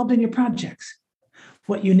been involved in your projects.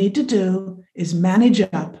 What you need to do is manage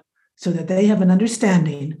up so that they have an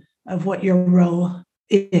understanding of what your role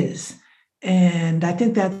is. And I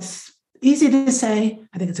think that's easy to say.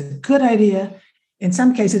 I think it's a good idea. In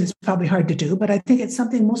some cases, it's probably hard to do, but I think it's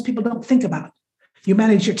something most people don't think about. You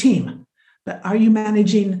manage your team, but are you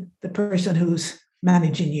managing the person who's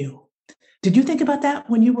managing you? Did you think about that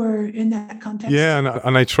when you were in that context? Yeah,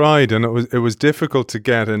 and I tried, and it was difficult to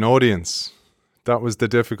get an audience. That was the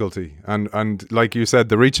difficulty. And like you said,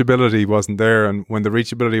 the reachability wasn't there. And when the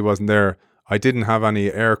reachability wasn't there, I didn't have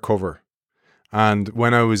any air cover. And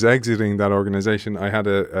when I was exiting that organization, I had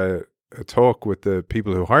a talk with the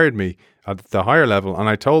people who hired me at the higher level, and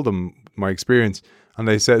I told them my experience, and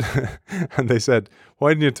they said, why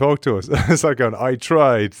didn't you talk to us? It's like, I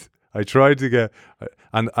tried to get,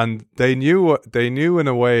 and they knew in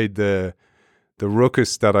a way the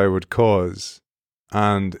ruckus that I would cause,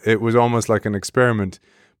 and it was almost like an experiment.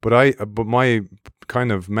 But my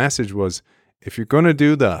kind of message was, if you're going to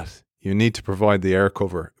do that, you need to provide the air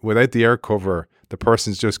cover. Without the air cover, the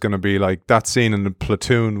person's just going to be like that scene in the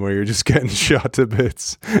Platoon where you're just getting shot to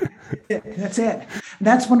bits. That's it.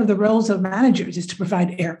 That's one of the roles of managers, is to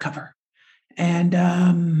provide air cover. And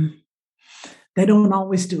they don't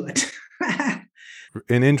always do it.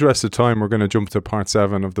 In interest of time, we're going to jump to part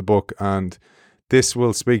 7 of the book. And this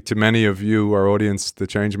will speak to many of you, our audience, the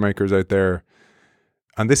change makers out there.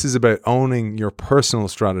 And this is about owning your personal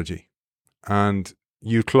strategy. And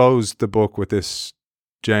you closed the book with this,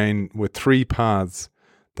 Jane, with 3 paths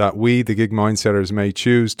that we, the gig mindsetters, may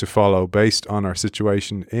choose to follow based on our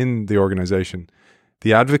situation in the organization.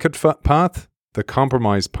 The advocate path, the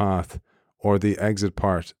compromise path, or the exit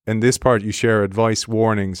part. In this part, you share advice,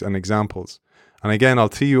 warnings, and examples. And again, I'll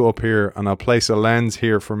tee you up here and I'll place a lens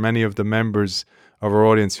here for many of the members of our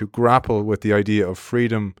audience who grapple with the idea of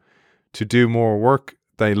freedom to do more work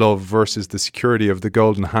they love versus the security of the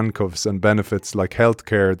golden handcuffs and benefits like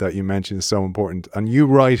healthcare that you mentioned is so important. And you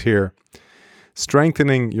write here,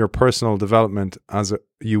 strengthening your personal development as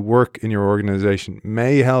you work in your organization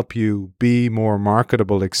may help you be more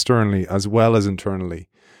marketable externally as well as internally,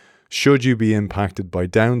 should you be impacted by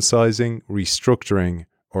downsizing, restructuring,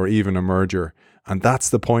 or even a merger. And that's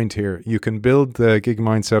the point here. You can build the gig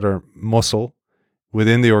mindsetter muscle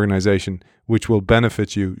within the organization, which will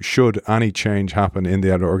benefit you should any change happen in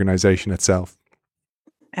the organization itself.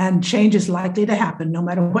 And change is likely to happen no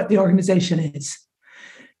matter what the organization is.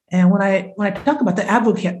 And when I talk about the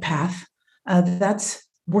advocate path, that's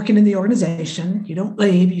working in the organization. You don't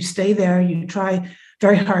leave, you stay there, you try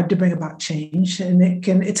very hard to bring about change, and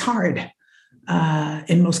it's hard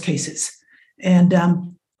in most cases. And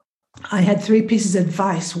I had 3 pieces of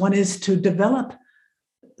advice. One is to develop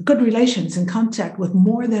good relations and contact with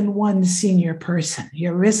more than one senior person.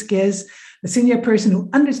 Your risk is the senior person who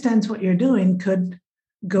understands what you're doing could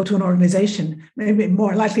go to an organization, maybe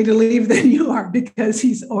more likely to leave than you are because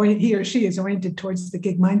he or she is oriented towards the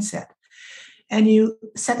gig mindset. And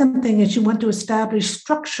second thing is you want to establish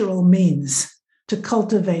structural means to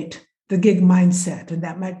cultivate the gig mindset. And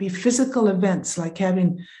that might be physical events like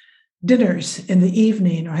having dinners in the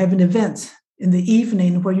evening or having events in the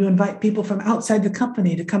evening where you invite people from outside the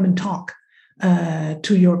company to come and talk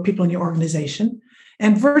to your people in your organization,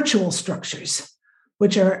 and virtual structures,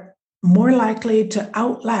 which are more likely to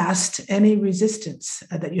outlast any resistance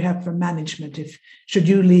that you have from management should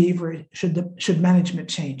you leave or should management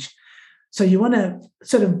change. So you want to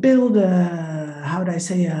sort of build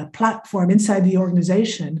a platform inside the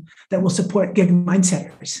organization that will support gig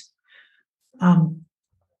mindsetters.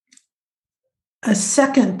 A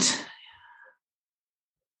second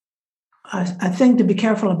a thing to be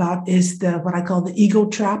careful about is what I call the ego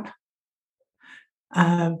trap.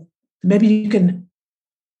 Maybe you can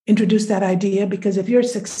introduce that idea, because if you're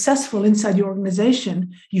successful inside your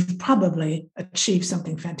organization, you've probably achieved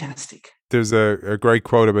something fantastic. There's a great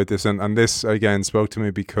quote about this, and this again spoke to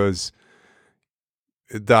me because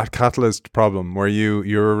that catalyst problem where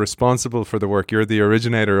you're responsible for the work, you're the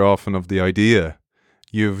originator often of the idea.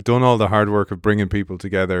 You've done all the hard work of bringing people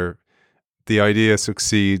together. The idea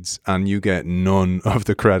succeeds and you get none of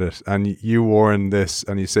the credit. And you warn this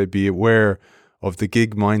and you say, be aware of the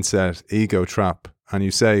gig mindset ego trap. And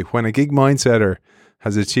you say, when a gig mindsetter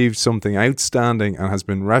has achieved something outstanding and has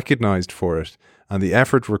been recognized for it, and the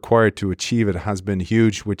effort required to achieve it has been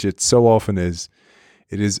huge, which it so often is,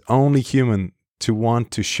 it is only human to want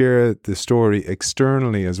to share the story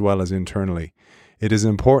externally as well as internally. It is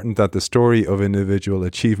important that the story of individual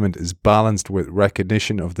achievement is balanced with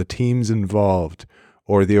recognition of the teams involved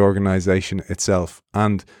or the organization itself.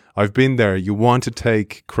 And I've been there. You want to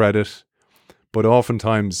take credit, but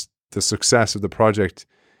oftentimes the success of the project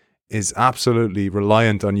is absolutely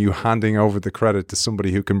reliant on you handing over the credit to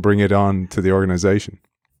somebody who can bring it on to the organization.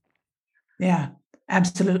 Yeah,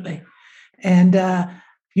 absolutely. And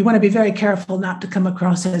you want to be very careful not to come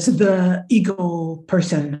across as the ego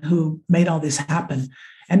person who made all this happen.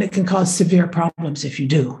 And it can cause severe problems if you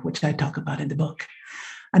do, which I talk about in the book.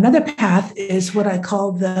 Another path is what I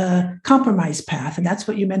call the compromise path. And that's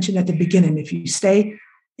what you mentioned at the beginning. If you stay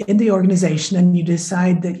in the organization and you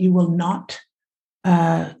decide that you will not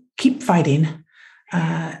keep fighting,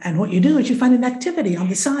 and what you do is you find an activity on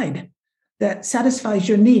the side that satisfies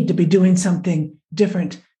your need to be doing something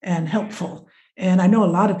different and helpful. And I know a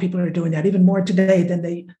lot of people are doing that even more today than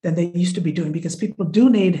they used to be doing, because people do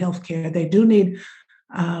need healthcare. They do need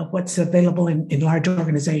what's available in large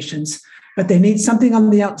organizations, but they need something on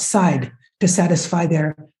the outside to satisfy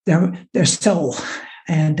their soul.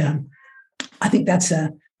 And I think that's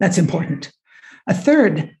important. A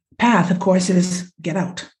third path, of course, is get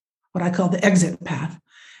out. what I call the exit path.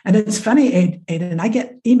 And it's funny, Aidan, I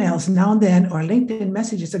get emails now and then or LinkedIn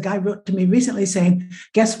messages. A guy wrote to me recently saying,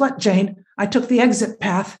 guess what, Jane? I took the exit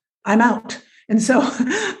path. I'm out. And so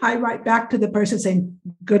I write back to the person saying,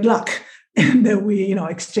 good luck. And then we,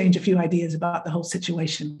 exchange a few ideas about the whole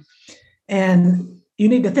situation. And you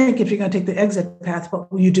need to think, if you're going to take the exit path,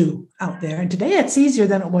 what will you do out there? And today it's easier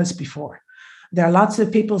than it was before. There are lots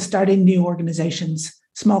of people starting new organizations,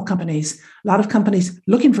 small companies, a lot of companies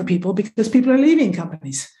looking for people because people are leaving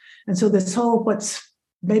companies. And so this whole what's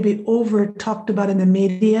maybe over talked about in the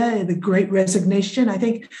media, the great resignation, I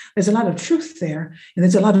think there's a lot of truth there. And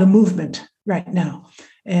there's a lot of movement right now.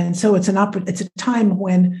 And so it's a time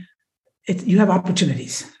when you have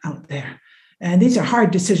opportunities out there. And these are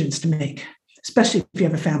hard decisions to make, especially if you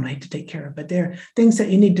have a family to take care of. But they're things that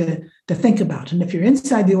you need to think about. And if you're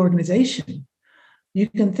inside the organization, you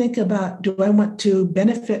can think about, do I want to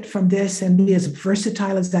benefit from this and be as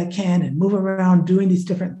versatile as I can and move around doing these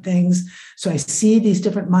different things so I see these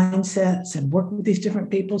different mindsets and work with these different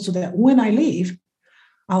people so that when I leave,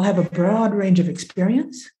 I'll have a broad range of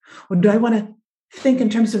experience? Or do I want to think in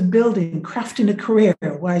terms of building, crafting a career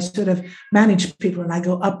where I sort of manage people and I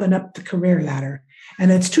go up and up the career ladder?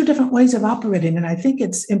 And it's two different ways of operating. And I think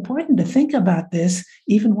it's important to think about this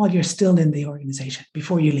even while you're still in the organization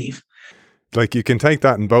before you leave. Like, you can take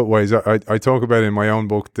that in both ways. I talk about in my own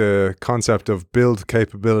book the concept of build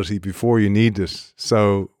capability before you need it.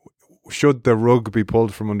 So should the rug be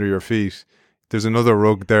pulled from under your feet, there's another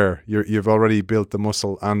rug there. You've already built the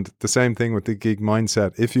muscle. And the same thing with the gig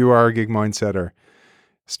mindset. If you are a gig mindsetter,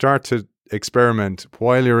 start to experiment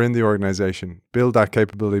while you're in the organization. Build that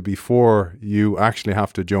capability before you actually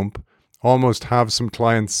have to jump. Almost have some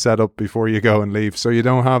clients set up before you go and leave, so you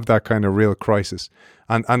don't have that kind of real crisis.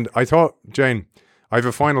 And I thought, Jane, I have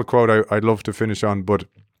a final quote I'd love to finish on, but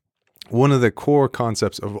one of the core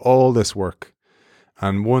concepts of all this work,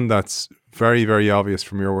 and one that's very, very obvious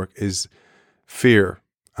from your work, is fear.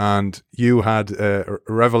 And you had a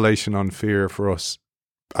revelation on fear for us.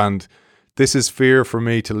 And this is fear for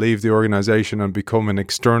me to leave the organization and become an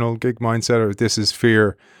external gig mindsetter. This is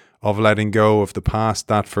fear of letting go of the past,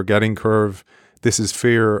 that forgetting curve. This is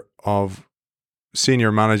fear of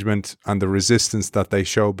senior management and the resistance that they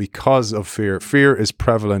show because of fear. Fear is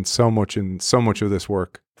prevalent so much in so much of this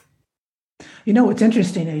work. It's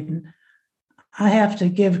interesting, Aidan. I have to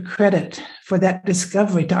give credit for that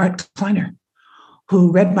discovery to Art Kleiner,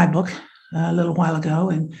 who read my book a little while ago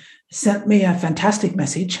and sent me a fantastic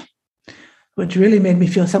message, which really made me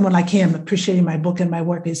feel someone like him appreciating my book and my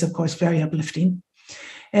work is, of course, very uplifting.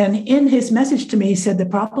 And in his message to me, he said, the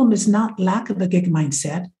problem is not lack of a gig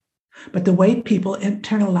mindset, but the way people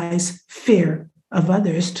internalize fear of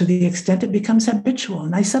others to the extent it becomes habitual.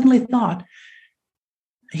 And I suddenly thought,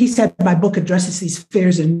 he said my book addresses these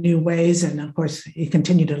fears in new ways. And of course, he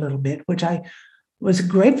continued a little bit, which I was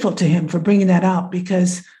grateful to him for bringing that out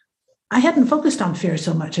because I hadn't focused on fear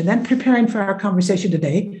so much. And then preparing for our conversation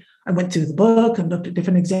today, I went through the book and looked at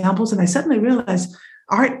different examples. And I suddenly realized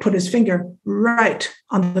Art put his finger right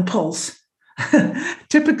on the pulse.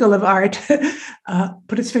 Typical of Art,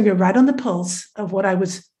 put his finger right on the pulse of what I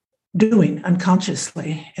was doing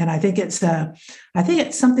unconsciously. And I think it's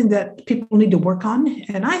something that people need to work on.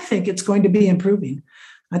 And I think it's going to be improving.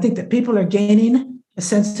 I think that people are gaining a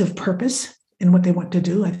sense of purpose in what they want to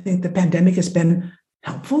do. I think the pandemic has been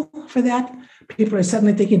helpful for that. People are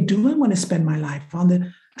suddenly thinking, do I want to spend my life on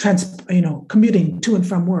the commuting to and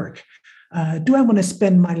from work? Do I want to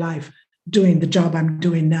spend my life doing the job I'm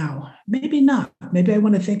doing now? Maybe not. Maybe I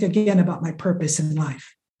want to think again about my purpose in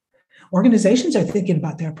life. Organizations are thinking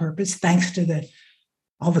about their purpose thanks to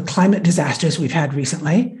all the climate disasters we've had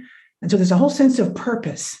recently. And so there's a whole sense of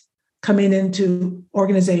purpose coming into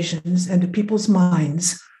organizations and to people's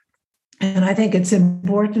minds. And I think it's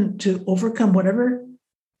important to overcome whatever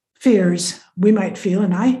fears we might feel.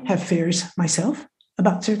 And I have fears myself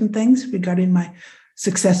about certain things regarding my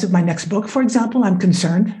success of my next book, for example. I'm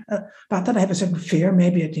concerned about that. I have a certain fear.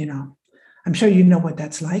 Maybe I'm sure you know what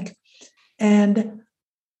that's like. And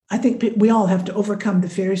I think we all have to overcome the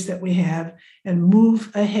fears that we have and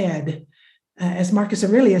move ahead. As Marcus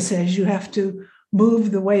Aurelius says, you have to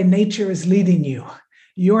move the way nature is leading you,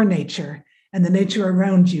 your nature and the nature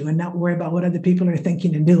around you, and not worry about what other people are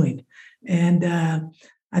thinking and doing. And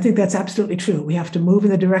I think that's absolutely true. We have to move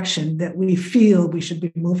in the direction that we feel we should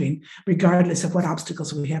be moving, regardless of what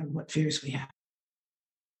obstacles we have and what fears we have.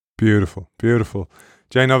 Beautiful, beautiful.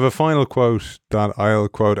 Jane, I have a final quote that I'll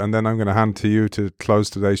quote, and then I'm going to hand to you to close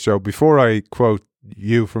today's show. Before I quote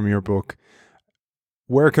you from your book,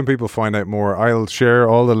 where can people find out more? I'll share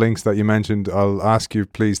all the links that you mentioned. I'll ask you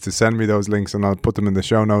please to send me those links and I'll put them in the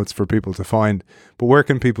show notes for people to find. But where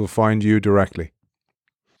can people find you directly?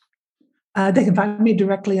 They can find me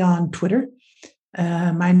directly on Twitter.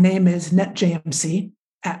 My name is NetJMC,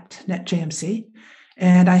 at NetJMC.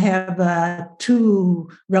 And I have two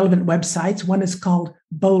relevant websites. One is called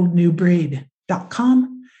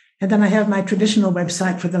boldnewbreed.com. And then I have my traditional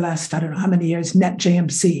website for the last, I don't know how many years,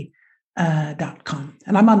 netjmc.com.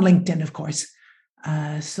 And I'm on LinkedIn, of course.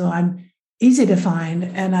 So I'm easy to find.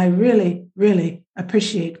 And I really, really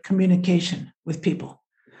appreciate communication with people.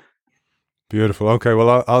 Beautiful. Okay,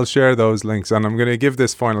 well, I'll share those links, and I'm going to give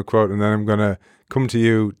this final quote, and then I'm going to come to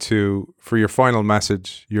you for your final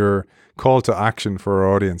message, your call to action for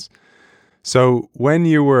our audience. So when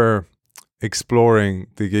you were exploring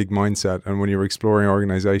the gig mindset and when you were exploring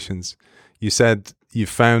organizations, you said you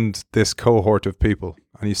found this cohort of people,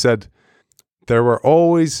 and you said there were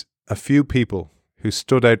always a few people who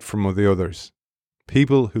stood out from the others,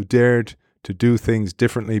 people who dared to do things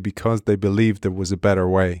differently because they believed there was a better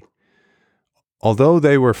way. Although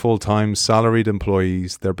they were full-time salaried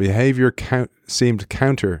employees, their behavior seemed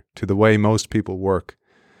counter to the way most people work.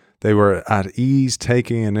 They were at ease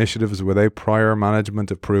taking initiatives without prior management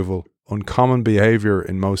approval, uncommon behavior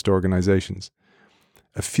in most organizations.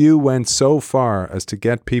 A few went so far as to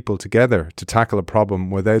get people together to tackle a problem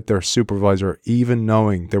without their supervisor even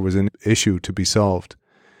knowing there was an issue to be solved.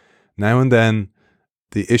 Now and then,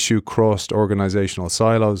 the issue crossed organizational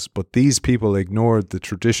silos, but these people ignored the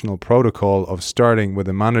traditional protocol of starting with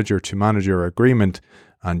a manager-to-manager agreement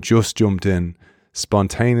and just jumped in,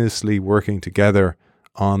 spontaneously working together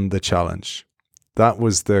on the challenge. That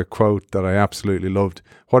was the quote that I absolutely loved.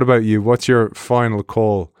 What about you? What's your final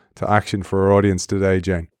call to action for our audience today,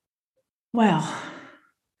 Jane? Well,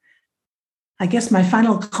 I guess my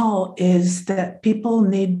final call is that people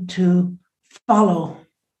need to follow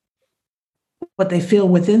what they feel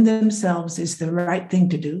within themselves is the right thing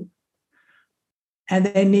to do. And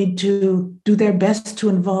they need to do their best to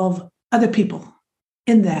involve other people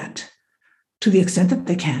in that to the extent that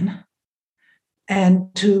they can,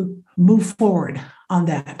 and to move forward on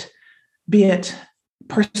that, be it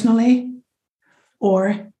personally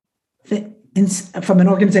or from an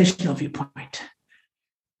organizational viewpoint.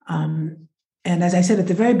 And as I said at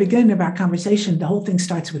the very beginning of our conversation, the whole thing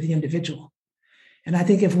starts with the individual. And I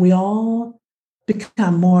think if we all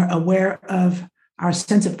become more aware of our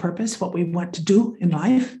sense of purpose, what we want to do in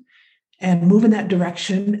life, and move in that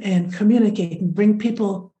direction and communicate and bring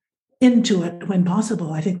people into it when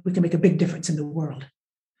possible, I think we can make a big difference in the world.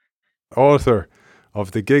 Author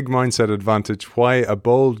of The Gig Mindset Advantage, Why a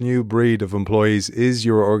Bold New Breed of Employees is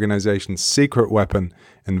Your Organization's Secret Weapon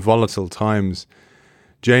in Volatile Times,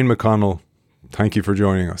 Jane McConnell, thank you for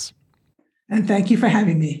joining us. And thank you for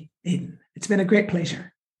having me, Aidan. It's been a great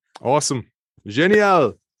pleasure. Awesome.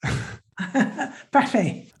 Génial.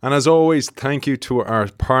 Parfait. And as always, thank you to our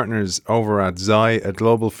partners over at Zai, a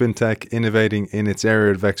global fintech innovating in its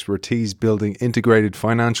area of expertise, building integrated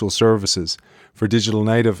financial services for digital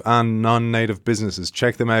native and non-native businesses.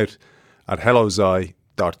 Check them out at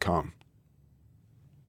hellozai.com.